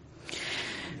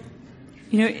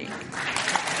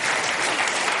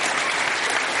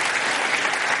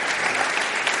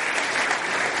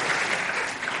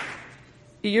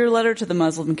 Your letter to the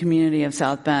Muslim community of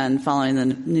South Bend following the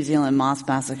New Zealand mosque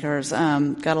massacres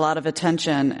got a lot of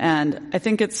attention. And I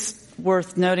think it's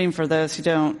worth noting for those who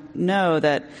don't know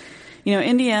that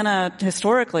Indiana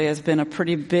historically has been a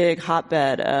pretty big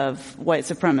hotbed of white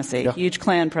supremacy, huge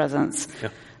Klan presence.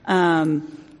 Yeah.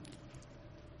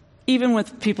 Even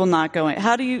with people not going,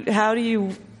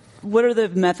 what are the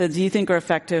methods you think are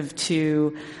effective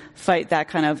to fight that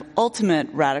kind of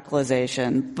ultimate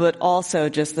radicalization, but also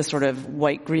just the sort of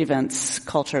white grievance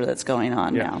culture that's going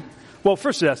on now? Well,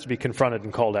 first it has to be confronted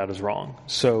and called out as wrong.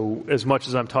 So as much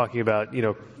as I'm talking about,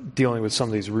 dealing with some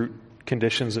of these root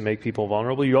conditions that make people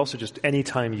vulnerable, you also just,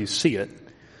 anytime you see it,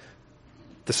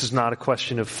 this is not a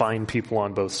question of fine people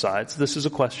on both sides. This is a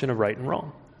question of right and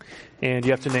wrong. And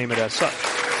you have to name it as such.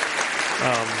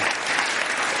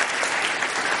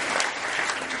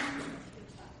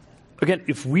 Again,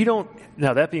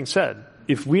 that being said,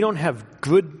 if we don't have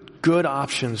good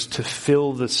options to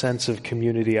fill the sense of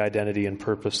community identity and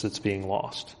purpose that's being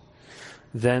lost,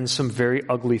 then some very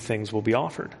ugly things will be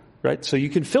offered. right? So you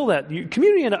can fill that.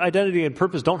 Community and identity and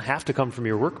purpose don't have to come from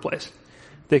your workplace.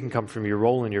 They can come from your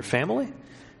role in your family.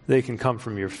 They can come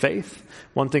from your faith.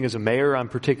 One thing as a mayor I'm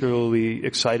particularly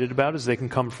excited about is they can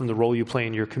come from the role you play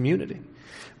in your community.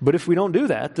 But if we don't do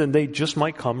that, then they just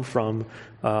might come from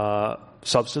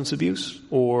substance abuse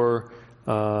or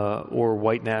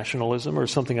white nationalism or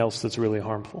something else that's really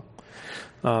harmful.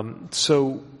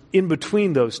 So in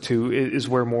between those two is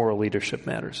where moral leadership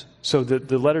matters. So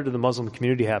the letter to the Muslim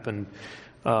community happened.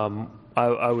 I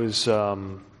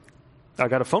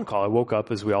got a phone call. I woke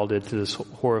up, as we all did, to this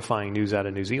horrifying news out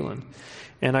of New Zealand.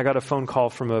 And I got a phone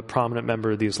call from a prominent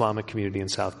member of the Islamic community in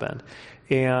South Bend.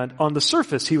 And on the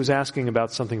surface, he was asking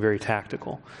about something very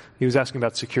tactical. He was asking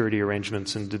about security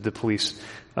arrangements and did the police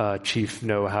chief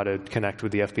know how to connect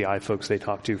with the FBI folks they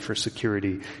talked to for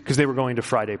security, because they were going to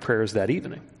Friday prayers that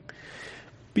evening.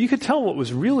 But you could tell what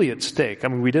was really at stake. I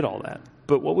mean, we did all that.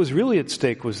 But what was really at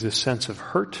stake was this sense of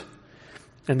hurt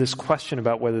and this question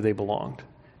about whether they belonged.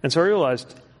 And so I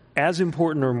realized as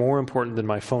important or more important than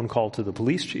my phone call to the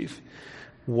police chief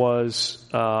was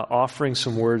offering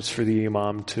some words for the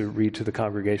imam to read to the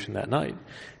congregation that night,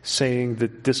 saying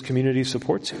that this community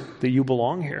supports you, that you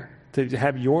belong here, to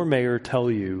have your mayor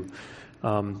tell you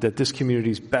that this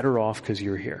community is better off because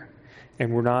you're here.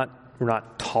 And we're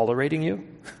not tolerating you.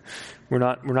 We're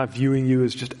not viewing you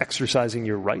as just exercising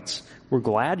your rights. We're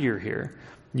glad you're here.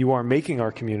 You are making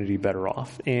our community better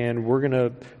off, and we're going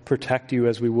to protect you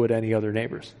as we would any other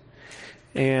neighbors.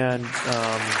 And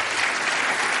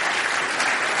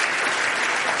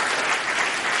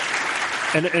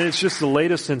and it's just the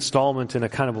latest installment in a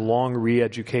kind of long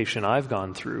re-education I've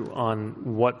gone through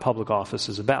on what public office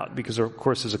is about. Because, of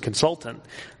course, as a consultant,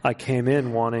 I came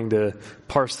in wanting to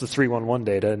parse the 311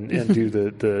 data and do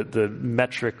the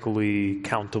metrically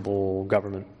countable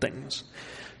government things.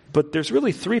 But there's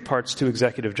really three parts to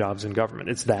executive jobs in government.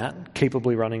 It's that,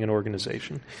 capably running an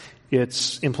organization.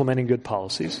 It's implementing good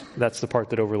policies. That's the part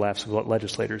that overlaps with what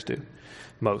legislators do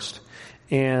most.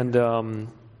 And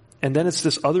then it's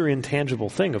this other intangible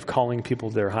thing of calling people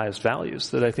to their highest values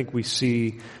that I think we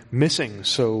see missing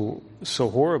so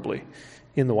horribly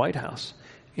in the White House.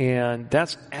 And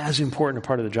that's as important a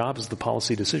part of the job as the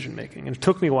policy decision making. And it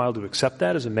took me a while to accept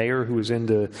that as a mayor who was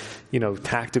into,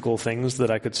 tactical things that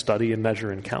I could study and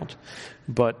measure and count.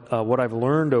 But what I've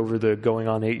learned over the going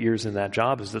on 8 years in that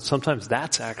job is that sometimes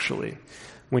that's actually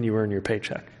when you earn your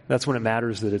paycheck. That's when it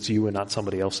matters that it's you and not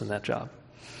somebody else in that job.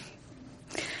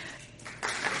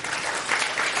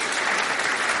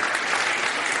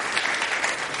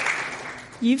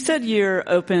 You've said you're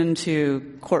open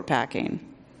to court packing.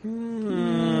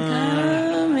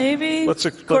 Maybe.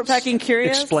 Court packing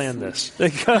curious? Explain this.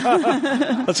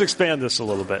 Let's expand this a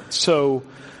little bit. So,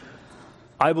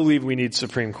 I believe we need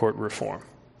Supreme Court reform.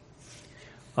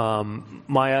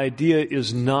 My idea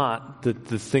is not that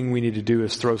the thing we need to do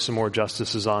is throw some more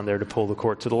justices on there to pull the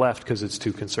court to the left because it's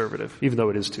too conservative, even though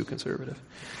it is too conservative.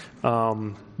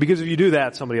 Because if you do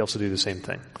that, somebody else will do the same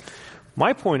thing.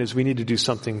 My point is we need to do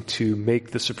something to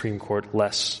make the Supreme Court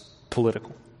less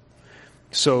political.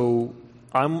 So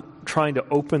I'm trying to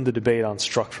open the debate on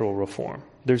structural reform.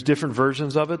 There's different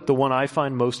versions of it. The one I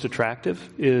find most attractive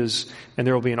is, and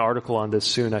there will be an article on this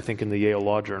soon, I think, in the Yale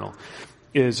Law Journal,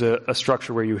 is a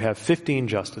structure where you have 15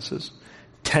 justices.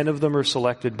 10 of them are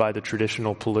selected by the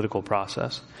traditional political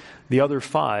process. The other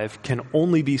 5 can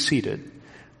only be seated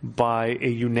by a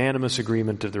unanimous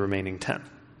agreement of the remaining 10.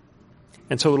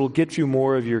 And so it'll get you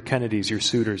more of your Kennedys, your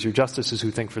Souters, your justices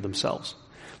who think for themselves.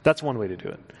 That's one way to do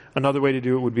it. Another way to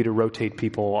do it would be to rotate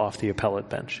people off the appellate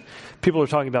bench. People are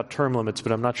talking about term limits,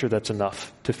 but I'm not sure that's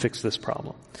enough to fix this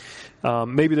problem.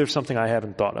 Maybe there's something I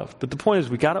haven't thought of. But the point is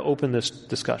we got to open this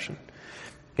discussion.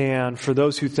 And for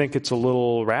those who think it's a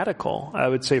little radical, I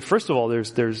would say, first of all,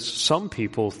 there's some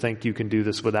people think you can do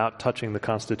this without touching the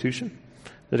Constitution,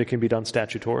 that it can be done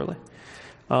statutorily.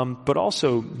 But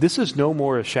also, this is no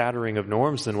more a shattering of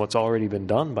norms than what's already been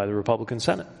done by the Republican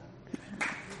Senate.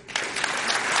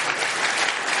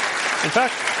 In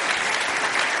fact,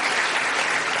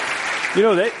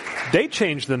 they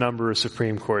changed the number of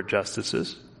Supreme Court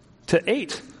justices to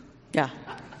 8. Yeah.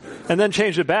 And then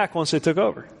changed it back once they took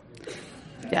over.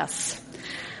 Yes.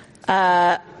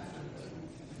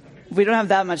 We don't have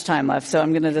that much time left, so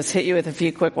I'm going to just hit you with a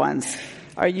few quick ones.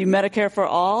 Are you Medicare for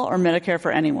all or Medicare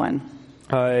for anyone?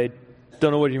 I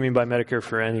don't know what you mean by Medicare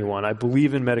for anyone. I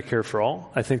believe in Medicare for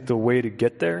all. I think the way to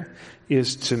get there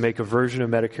is to make a version of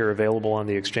Medicare available on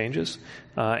the exchanges.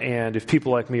 And if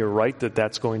people like me are right that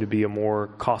that's going to be a more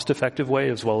cost-effective way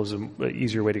as well as an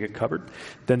easier way to get covered,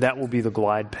 then that will be the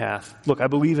glide path. Look, I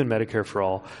believe in Medicare for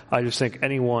all. I just think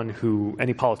any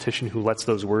politician who lets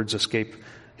those words escape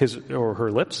his or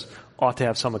her lips, ought to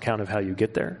have some account of how you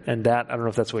get there. And that, I don't know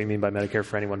if that's what you mean by Medicare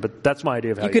for anyone, but that's my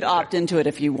idea of how you could opt into it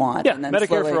if you want. Yeah, and then Medicare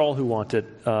slowly... for all who want it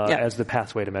as the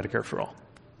pathway to Medicare for all.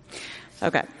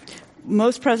 Okay.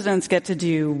 Most presidents get to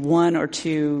do one or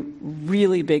two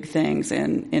really big things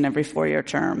in every 4-year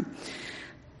term.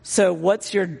 So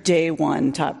what's your day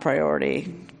one top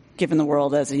priority, given the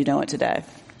world as you know it today?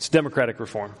 It's democratic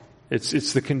reform.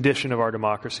 It's the condition of our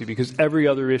democracy, because every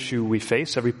other issue we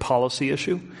face, every policy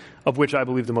issue, of which I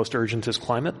believe the most urgent is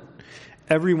climate,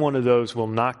 every one of those will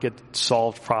not get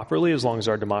solved properly as long as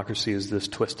our democracy is this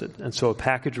twisted. And so a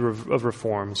package of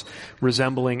reforms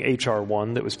resembling H.R.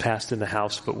 1 that was passed in the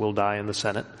House but will die in the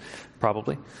Senate,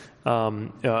 probably,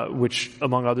 which,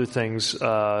 among other things,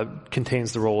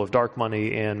 contains the role of dark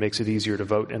money and makes it easier to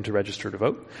vote and to register to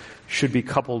vote, should be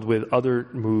coupled with other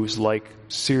moves like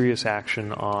serious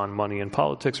action on money in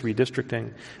politics,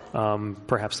 redistricting,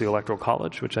 perhaps the Electoral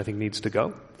College, which I think needs to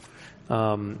go.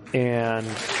 And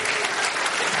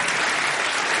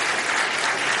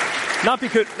not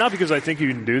because I think you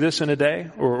can do this in a day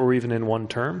or even in one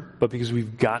term, but because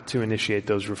we've got to initiate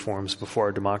those reforms before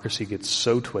our democracy gets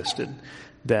so twisted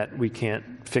that we can't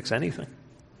fix anything.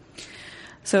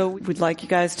 So we'd like you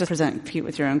guys to present Pete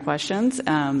with your own questions.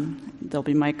 There'll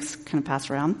be mics kind of passed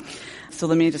around. So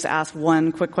let me just ask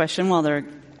one quick question while they're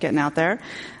getting out there.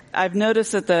 I've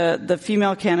noticed that the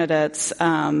female candidates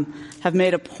have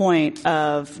made a point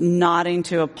of nodding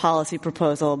to a policy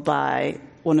proposal by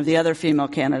one of the other female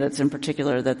candidates in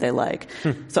particular that they like.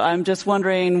 So I'm just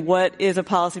wondering, what is a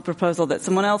policy proposal that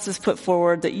someone else has put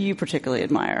forward that you particularly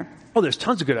admire? Oh, there's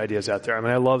tons of good ideas out there. I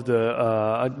mean, I love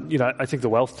I think the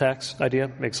wealth tax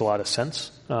idea makes a lot of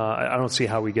sense. I don't see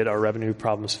how we get our revenue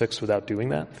problems fixed without doing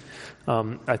that.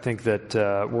 I think that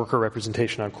worker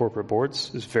representation on corporate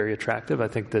boards is very attractive. I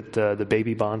think that the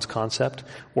baby bonds concept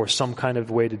or some kind of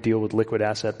way to deal with liquid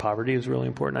asset poverty is really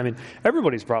important. I mean,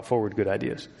 everybody's brought forward good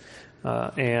ideas.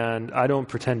 And I don't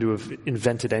pretend to have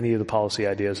invented any of the policy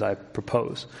ideas I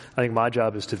propose. I think my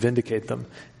job is to vindicate them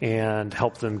and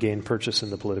help them gain purchase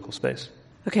in the political space.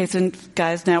 Okay, so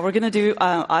guys, now we're going to do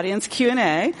audience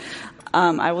Q&A.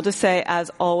 I will just say,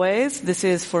 as always, this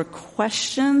is for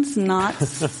questions, not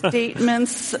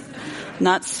statements,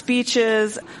 not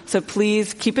speeches. So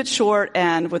please keep it short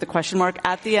and with a question mark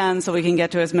at the end so we can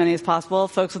get to as many as possible.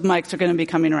 Folks with mics are going to be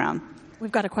coming around.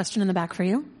 We've got a question in the back for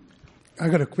you. I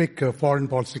got a quick foreign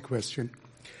policy question.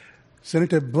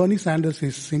 Senator Bernie Sanders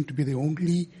seems to be the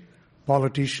only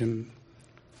politician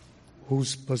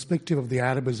whose perspective of the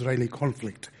Arab-Israeli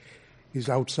conflict is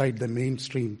outside the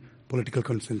mainstream political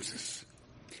consensus.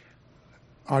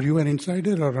 Are you an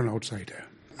insider or an outsider?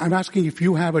 I'm asking if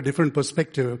you have a different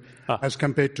perspective as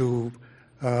compared to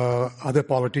other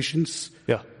politicians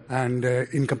and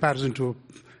in comparison to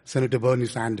Senator Bernie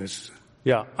Sanders.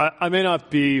 Yeah, I may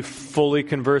not be fully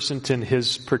conversant in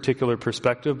his particular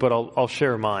perspective, but I'll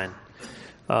share mine.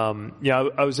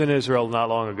 I was in Israel not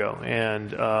long ago,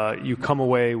 and you come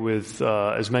away with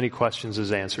as many questions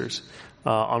as answers.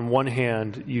 On one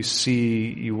hand,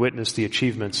 you witness the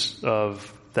achievements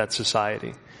of that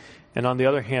society. And on the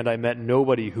other hand, I met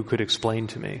nobody who could explain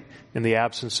to me, in the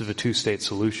absence of a two-state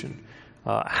solution,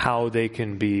 how they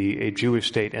can be a Jewish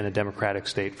state and a democratic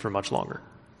state for much longer.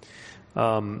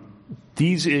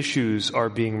 These issues are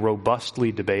being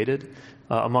robustly debated,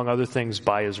 among other things,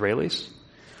 by Israelis,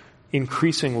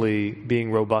 increasingly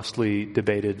being robustly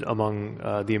debated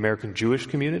among the American Jewish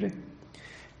community.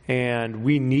 And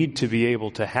we need to be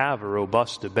able to have a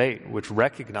robust debate which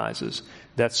recognizes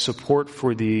that support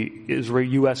for the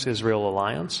U.S.-Israel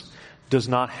alliance does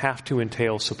not have to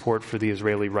entail support for the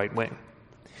Israeli right wing.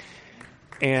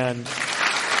 And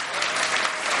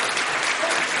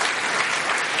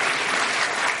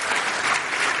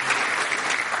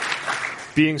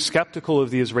being skeptical of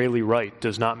the Israeli right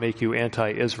does not make you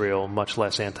anti-Israel, much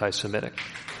less anti-Semitic.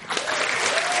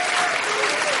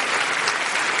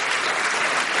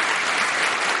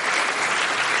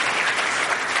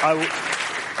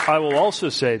 I will also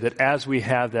say that as we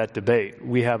have that debate,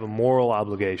 we have a moral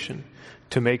obligation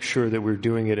to make sure that we're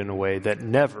doing it in a way that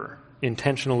never,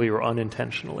 intentionally or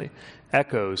unintentionally,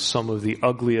 echoes some of the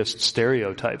ugliest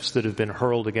stereotypes that have been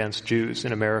hurled against Jews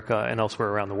in America and elsewhere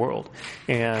around the world.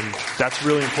 And that's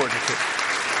really important too.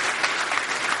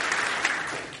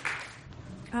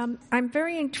 I'm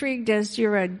very intrigued, as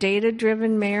you're a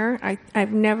data-driven mayor.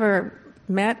 I've never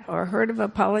met or heard of a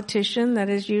politician that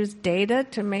has used data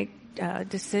to make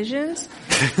decisions.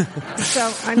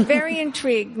 So I'm very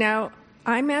intrigued. Now,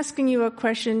 I'm asking you a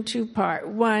question two-part.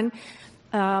 One,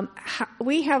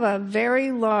 We have a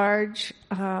very large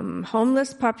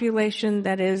homeless population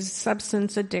that is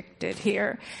substance addicted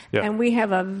here. Yeah. And we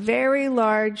have a very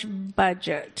large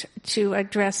budget to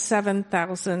address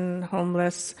 7,000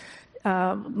 homeless.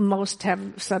 Most have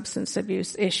substance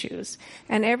abuse issues.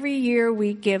 And every year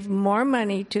we give more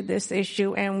money to this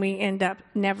issue and we end up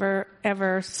never,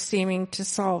 ever seeming to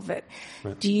solve it.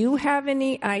 Right. Do you have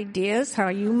any ideas how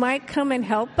you might come and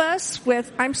help us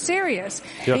with, I'm serious,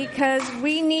 because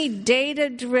we need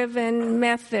data-driven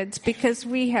methods because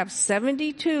we have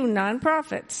 72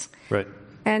 nonprofits. Right.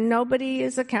 And nobody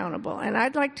is accountable. And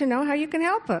I'd like to know how you can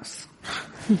help us.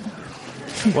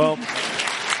 Well,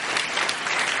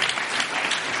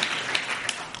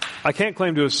 I can't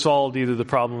claim to have solved either the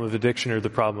problem of addiction or the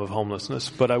problem of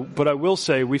homelessness, but I will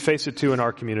say we face it too in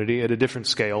our community at a different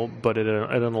scale, but at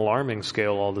an alarming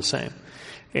scale all the same.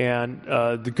 And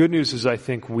the good news is I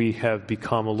think we have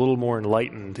become a little more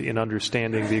enlightened in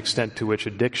understanding the extent to which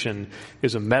addiction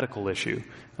is a medical issue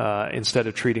instead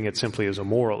of treating it simply as a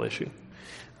moral issue.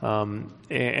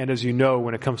 And as you know,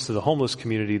 when it comes to the homeless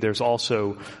community, there's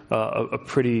also a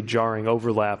pretty jarring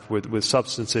overlap with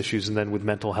substance issues and then with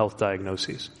mental health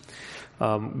diagnoses.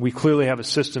 We clearly have a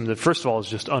system that, first of all, is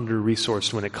just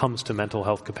under-resourced when it comes to mental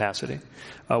health capacity.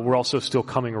 We're also still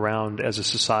coming around as a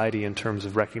society in terms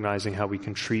of recognizing how we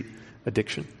can treat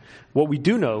addiction. What we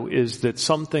do know is that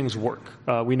some things work.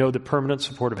 We know that permanent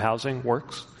supportive housing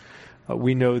works.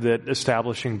 We know that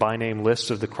establishing by-name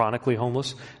lists of the chronically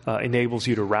homeless enables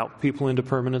you to route people into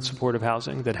permanent supportive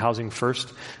housing, that housing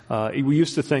first. We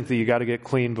used to think that you got to get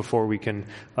clean before we can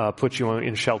put you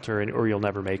in shelter or you'll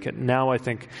never make it. Now I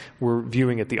think we're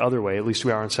viewing it the other way, at least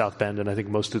we are in South Bend, and I think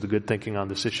most of the good thinking on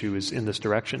this issue is in this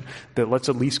direction, that let's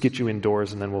at least get you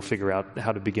indoors and then we'll figure out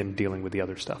how to begin dealing with the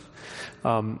other stuff.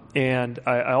 And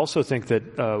I also think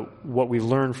that what we've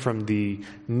learned from the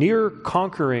near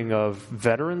conquering of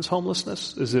veterans' homelessness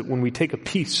is that when we take a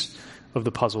piece of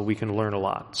the puzzle, we can learn a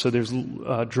lot. So there's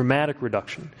a dramatic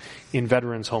reduction in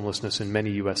veterans' homelessness in many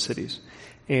U.S. cities.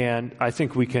 And I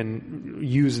think we can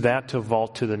use that to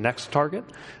vault to the next target,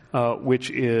 which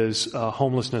is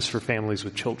homelessness for families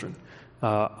with children.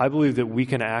 I believe that we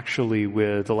can actually,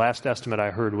 with the last estimate I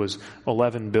heard was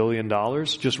 $11 billion,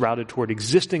 just routed toward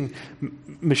existing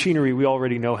machinery we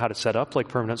already know how to set up, like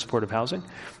permanent supportive housing,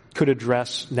 could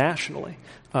address nationally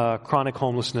chronic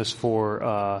homelessness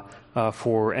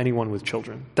for anyone with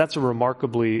children. That's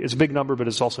it's a big number, but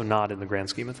it's also not in the grand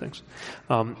scheme of things.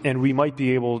 And we might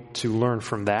be able to learn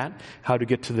from that how to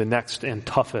get to the next and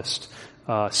toughest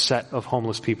set of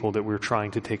homeless people that we're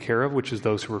trying to take care of, which is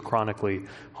those who are chronically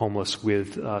homeless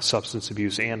with substance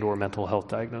abuse and or mental health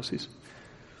diagnoses.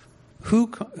 Who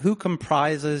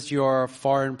comprises your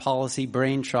foreign policy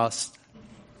brain trust?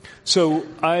 So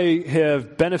I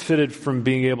have benefited from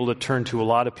being able to turn to a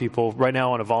lot of people right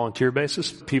now on a volunteer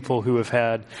basis, people who have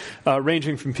had,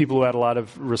 ranging from people who had a lot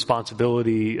of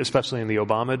responsibility, especially in the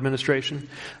Obama administration,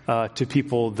 to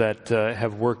people that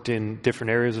have worked in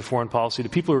different areas of foreign policy, to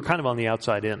people who are kind of on the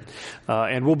outside in.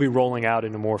 And we'll be rolling out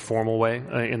in a more formal way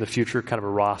in the future, kind of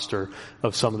a roster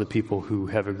of some of the people who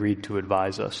have agreed to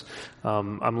advise us.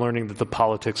 I'm learning that the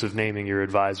politics of naming your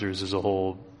advisors is a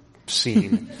whole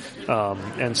scene.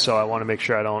 And so I want to make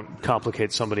sure I don't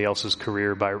complicate somebody else's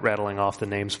career by rattling off the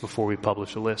names before we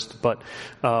publish a list. But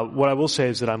what I will say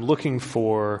is that I'm looking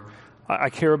for, I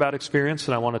care about experience,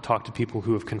 and I want to talk to people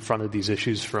who have confronted these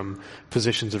issues from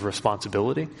positions of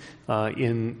responsibility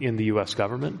in the U.S.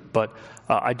 government. But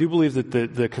I do believe that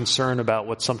the concern about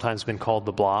what's sometimes been called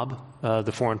the blob,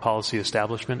 the foreign policy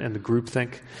establishment, and the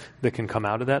groupthink that can come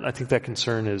out of that, I think that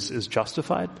concern is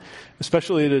justified,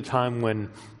 especially at a time when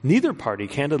neither party,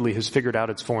 candidly, has figured out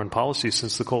its foreign policy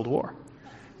since the Cold War.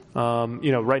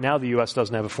 Right now the U.S.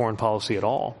 doesn't have a foreign policy at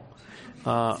all.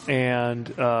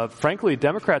 Frankly,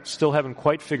 Democrats still haven't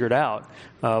quite figured out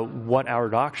what our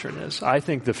doctrine is. I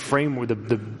think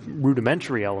the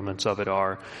rudimentary elements of it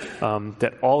are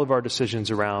that all of our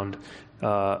decisions around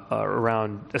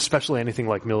especially anything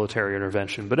like military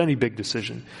intervention, but any big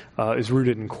decision, is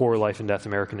rooted in core life and death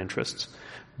American interests.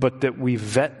 But that we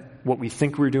vet what we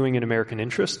think we're doing in American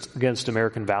interests against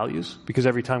American values, because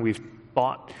every time we've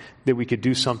thought that we could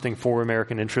do something for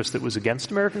American interests that was against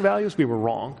American values, we were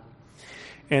wrong.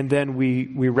 And then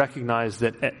we recognize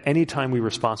that at any time we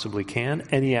responsibly can,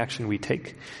 any action we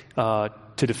take to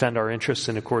defend our interests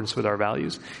in accordance with our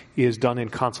values is done in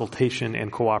consultation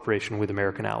and cooperation with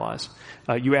American allies.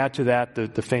 You add to that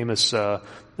the famous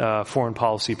foreign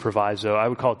policy proviso. I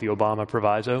would call it the Obama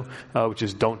proviso, which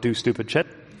is don't do stupid shit.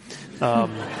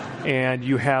 And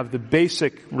you have the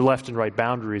basic left and right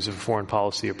boundaries of a foreign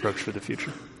policy approach for the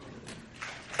future.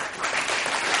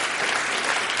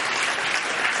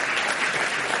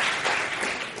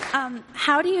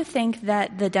 How do you think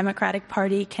that the Democratic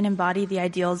Party can embody the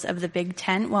ideals of the Big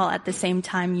Tent while at the same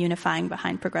time unifying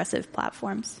behind progressive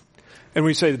platforms? And when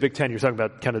you say the Big Ten, you're talking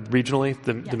about kind of regionally,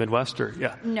 the Midwest, or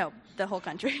No, the whole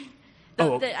country.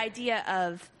 The idea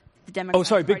of the Democratic Oh,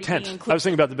 sorry, Big Party Tent. I was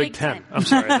thinking about the Big Ten. I'm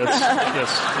sorry. Yes.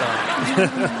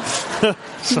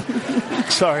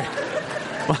 Sorry.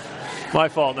 My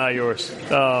fault, not yours.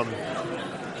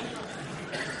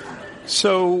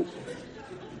 So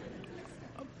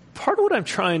part of what I'm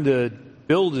trying to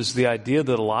build is the idea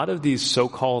that a lot of these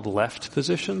so-called left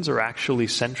positions are actually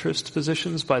centrist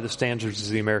positions by the standards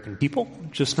of the American people,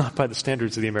 just not by the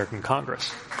standards of the American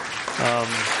Congress.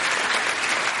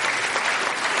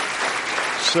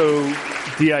 So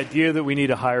the idea that we need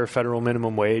a higher federal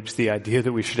minimum wage, the idea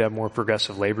that we should have more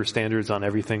progressive labor standards on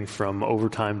everything from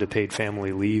overtime to paid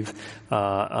family leave,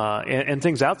 and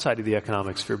things outside of the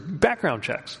economic sphere, background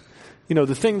checks. You know,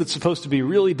 the thing that's supposed to be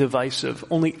really divisive,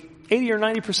 only 80 or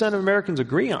 90% of Americans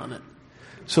agree on it.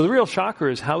 So the real shocker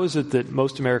is, how is it that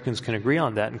most Americans can agree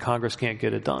on that and Congress can't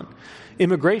get it done?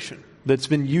 Immigration, that's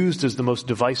been used as the most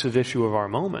divisive issue of our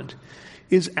moment,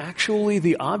 is actually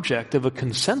the object of a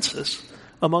consensus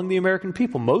among the American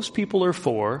people. Most people are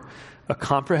for a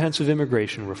comprehensive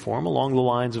immigration reform along the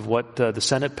lines of what the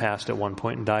Senate passed at one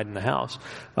point and died in the House.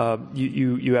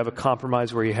 You have a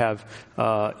compromise where you have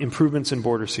improvements in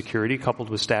border security coupled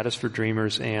with status for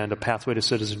dreamers and a pathway to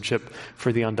citizenship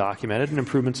for the undocumented, and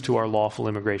improvements to our lawful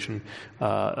immigration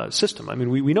system. I mean,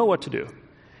 we know what to do.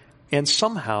 And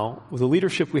somehow, with the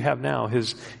leadership we have now,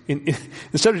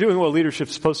 instead of doing what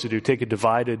leadership's supposed to do, take a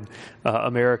divided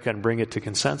America and bring it to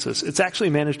consensus, it's actually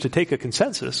managed to take a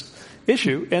consensus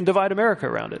issue and divide America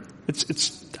around it.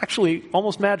 It's actually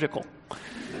almost magical.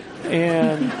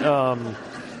 And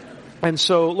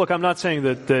so, look, I'm not saying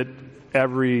that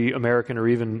every American or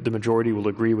even the majority will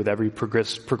agree with every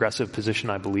progressive position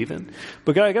I believe in.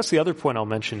 But I guess the other point I'll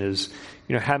mention is,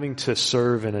 having to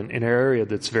serve in an area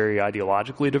that's very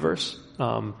ideologically diverse.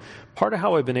 Part of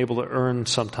how I've been able to earn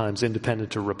sometimes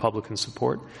independent or Republican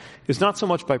support is not so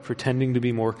much by pretending to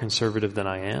be more conservative than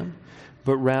I am,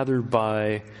 but rather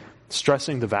by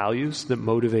stressing the values that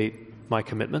motivate my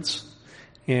commitments.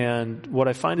 And what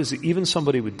I find is that even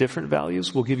somebody with different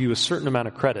values will give you a certain amount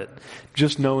of credit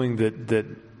just knowing that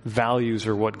values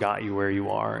are what got you where you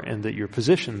are and that your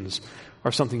positions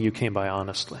are something you came by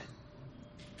honestly.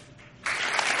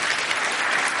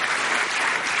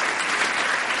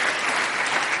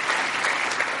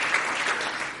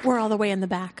 We're all the way in the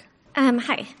back.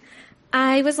 Hi.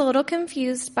 I was a little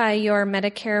confused by your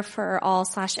Medicare for all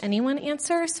 / anyone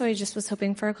answer, so I just was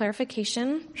hoping for a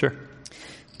clarification. Sure.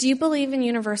 Do you believe in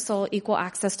universal equal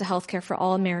access to health care for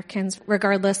all Americans,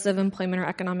 regardless of employment or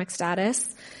economic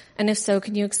status? And if so,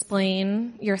 can you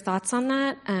explain your thoughts on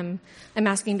that? I'm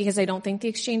asking because I don't think the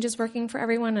exchange is working for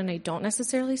everyone, and I don't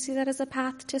necessarily see that as a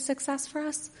path to success for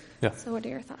us. Yeah. So what are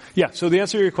your thoughts? Yeah, so the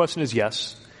answer to your question is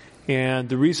yes. And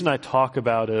the reason I talk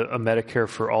about a Medicare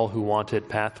for all who want it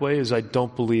pathway is I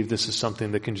don't believe this is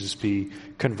something that can just be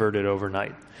converted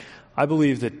overnight. I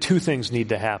believe that two things need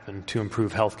to happen to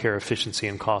improve healthcare efficiency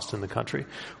and cost in the country.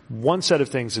 One set of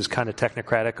things is kind of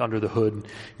technocratic under the hood.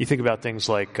 You think about things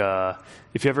like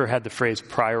if you ever had the phrase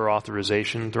prior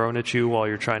authorization thrown at you while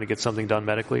you're trying to get something done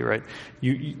medically, right?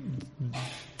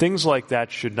 Things like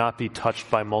that should not be touched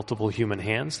by multiple human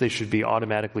hands. They should be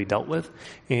automatically dealt with.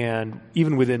 And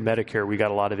even within Medicare, we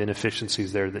got a lot of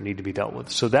inefficiencies there that need to be dealt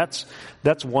with. So that's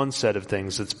one set of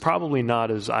things that's probably not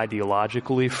as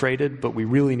ideologically freighted, but we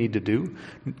really need to do.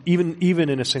 Even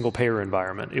in a single payer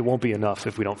environment, it won't be enough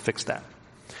if we don't fix that.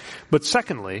 But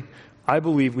secondly, I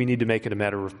believe we need to make it a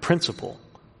matter of principle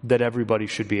that everybody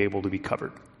should be able to be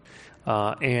covered.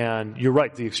 And you're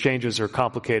right, the exchanges are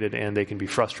complicated and they can be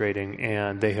frustrating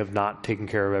and they have not taken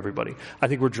care of everybody. I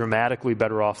think we're dramatically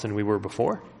better off than we were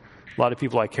before. A lot of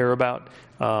people I care about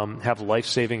have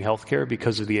life-saving health care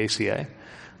because of the ACA.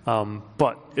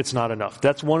 But it's not enough.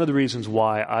 That's one of the reasons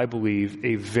why I believe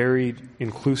a very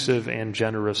inclusive and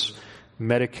generous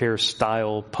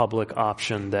Medicare-style public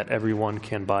option that everyone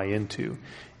can buy into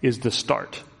is the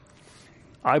start.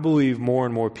 I believe more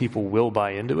and more people will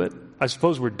buy into it. I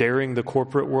suppose we're daring the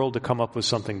corporate world to come up with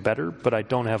something better, but I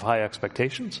don't have high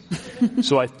expectations.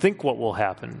 So I think what will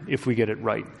happen, if we get it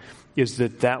right, is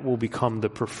that will become the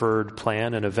preferred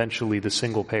plan and eventually the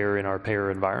single payer in our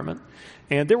payer environment.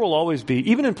 And there will always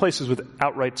be, even in places with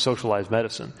outright socialized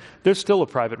medicine, there's still a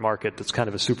private market that's kind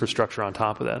of a superstructure on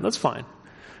top of that, and that's fine.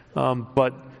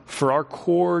 But for our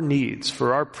core needs,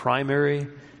 for our primary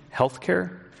health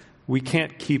care, we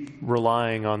can't keep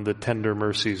relying on the tender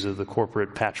mercies of the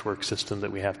corporate patchwork system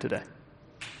that we have today.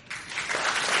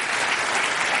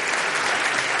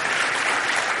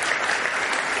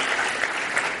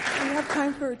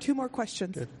 time for 2 more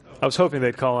questions. Good. I was hoping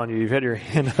they'd call on you. You've had your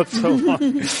hand up so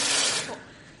long.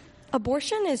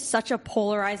 Abortion is such a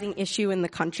polarizing issue in the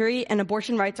country, and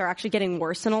abortion rights are actually getting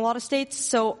worse in a lot of states.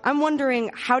 So I'm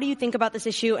wondering, how do you think about this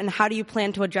issue, and how do you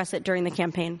plan to address it during the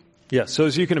campaign? Yeah, so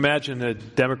as you can imagine, a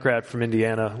Democrat from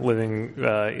Indiana living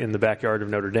in the backyard of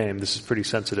Notre Dame, this is pretty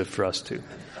sensitive for us too.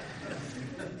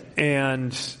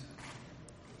 And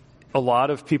a lot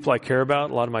of people I care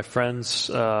about, a lot of my friends,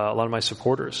 a lot of my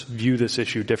supporters view this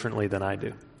issue differently than I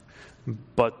do.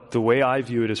 But the way I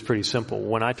view it is pretty simple.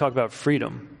 When I talk about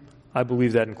freedom, I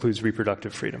believe that includes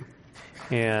reproductive freedom.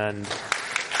 And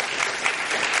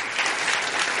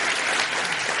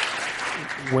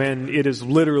when it is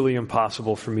literally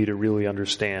impossible for me to really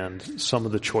understand some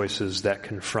of the choices that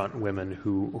confront women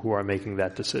who are making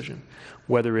that decision,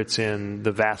 whether it's in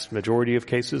the vast majority of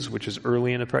cases, which is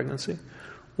early in a pregnancy,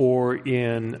 or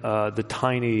in the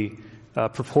tiny,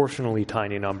 proportionally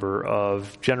tiny number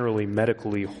of generally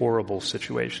medically horrible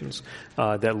situations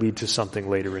that lead to something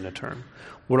later in a term.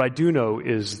 What I do know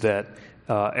is that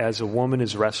as a woman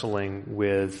is wrestling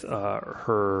with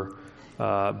her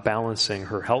balancing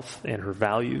her health and her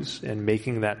values and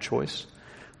making that choice,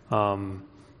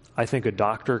 I think a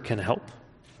doctor can help.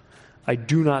 I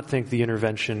do not think the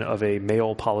intervention of a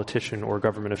male politician or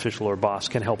government official or boss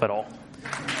can help at all.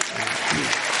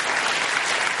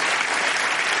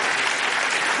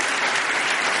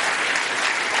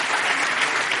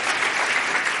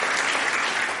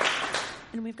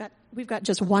 And we've got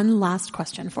just one last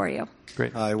question for you.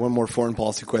 Great. One more foreign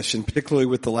policy question, particularly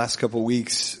with the last couple of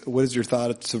weeks. What is your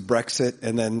thoughts of Brexit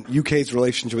and then UK's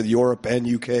relationship with Europe and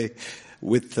UK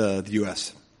with the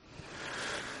US?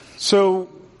 So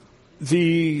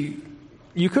you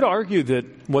could argue that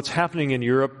what's happening in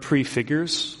Europe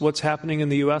prefigures what's happening in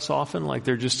the US often, like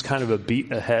they're just kind of a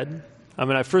beat ahead. I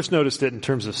mean, I first noticed it in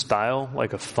terms of style,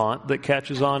 like a font that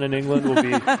catches on in England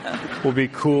will be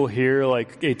cool here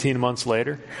like 18 months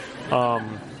later.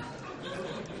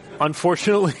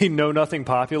 Unfortunately, Know Nothing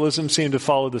populism seemed to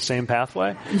follow the same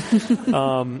pathway.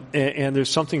 And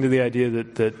there's something to the idea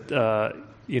that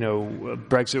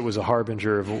Brexit was a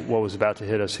harbinger of what was about to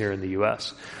hit us here in the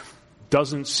U.S.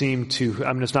 Doesn't seem to,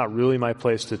 I mean, it's not really my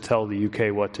place to tell the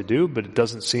UK what to do, but it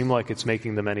doesn't seem like it's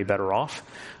making them any better off.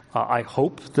 I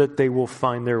hope that they will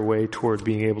find their way toward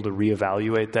being able to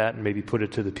reevaluate that and maybe put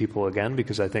it to the people again,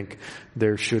 because I think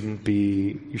you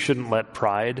shouldn't let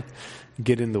pride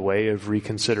get in the way of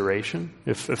reconsideration.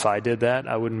 If I did that,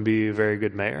 I wouldn't be a very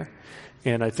good mayor.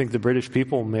 And I think the British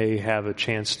people may have a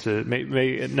chance to,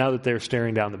 may now that they're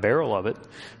staring down the barrel of it,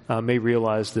 may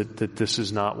realize that this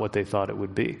is not what they thought it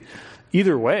would be.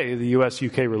 Either way, the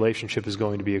U.S.-UK relationship is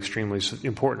going to be extremely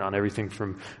important on everything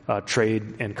from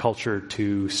trade and culture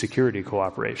to security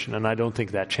cooperation, and I don't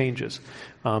think that changes.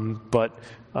 But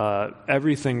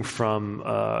everything from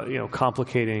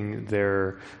complicating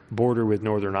their border with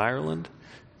Northern Ireland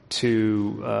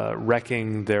to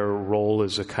wrecking their role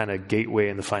as a kind of gateway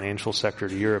in the financial sector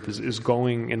to Europe is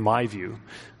going, in my view,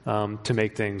 to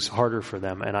make things harder for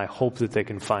them. And I hope that they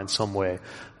can find some way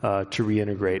to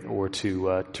reintegrate or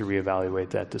to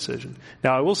reevaluate that decision.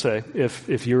 Now, I will say,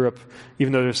 if Europe,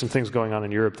 even though there's some things going on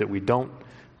in Europe that we don't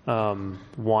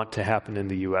want to happen in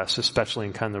the U.S., especially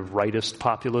in kind of rightist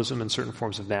populism and certain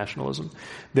forms of nationalism,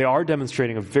 they are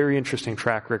demonstrating a very interesting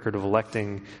track record of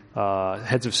electing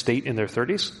heads of state in their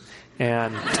 30s.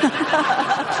 And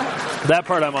that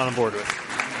part I'm on board with.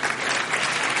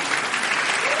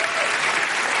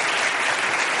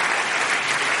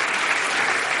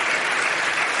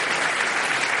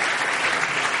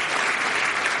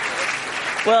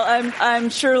 Well, I'm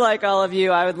sure, like all of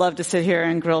you, I would love to sit here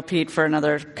and grill Pete for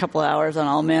another couple of hours on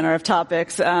all manner of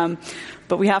topics.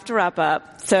 But we have to wrap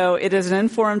up. So it is an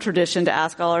informed tradition to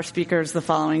ask all our speakers the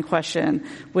following question,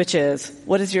 which is,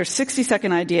 what is your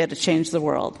 60-second idea to change the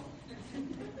world?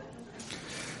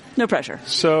 No pressure.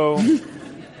 So,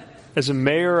 as a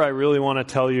mayor, I really want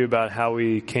to tell you about how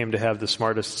we came to have the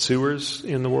smartest sewers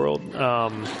in the world.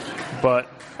 But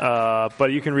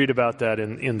you can read about that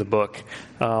in the book.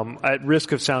 At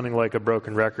risk of sounding like a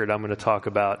broken record, I'm going to talk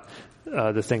about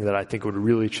the thing that I think would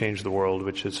really change the world,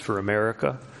 which is for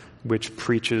America, which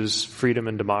preaches freedom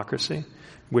and democracy,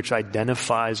 which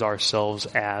identifies ourselves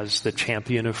as the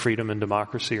champion of freedom and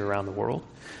democracy around the world,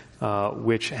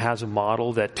 which has a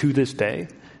model that to this day,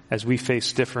 as we face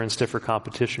stiffer and stiffer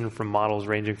competition from models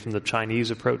ranging from the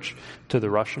Chinese approach to the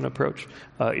Russian approach,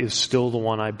 is still the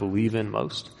one I believe in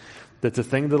most. That the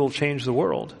thing that'll change the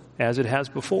world, as it has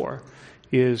before,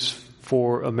 is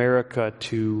for America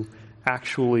to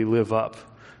actually live up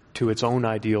to its own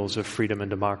ideals of freedom and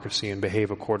democracy and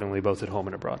behave accordingly both at home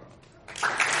and abroad.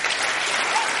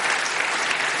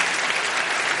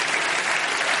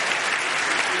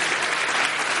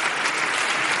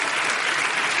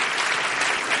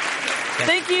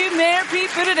 you, Mayor Pete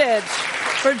Buttigieg,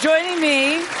 for joining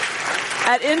me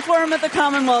at Inforum at the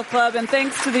Commonwealth Club, and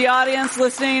thanks to the audience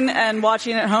listening and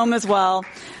watching at home as well.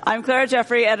 I'm Clara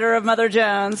Jeffrey, editor of Mother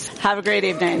Jones. Have a great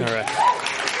evening. All right.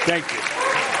 Thank you.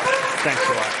 Thanks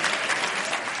a lot.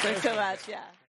 Thanks so much, yeah.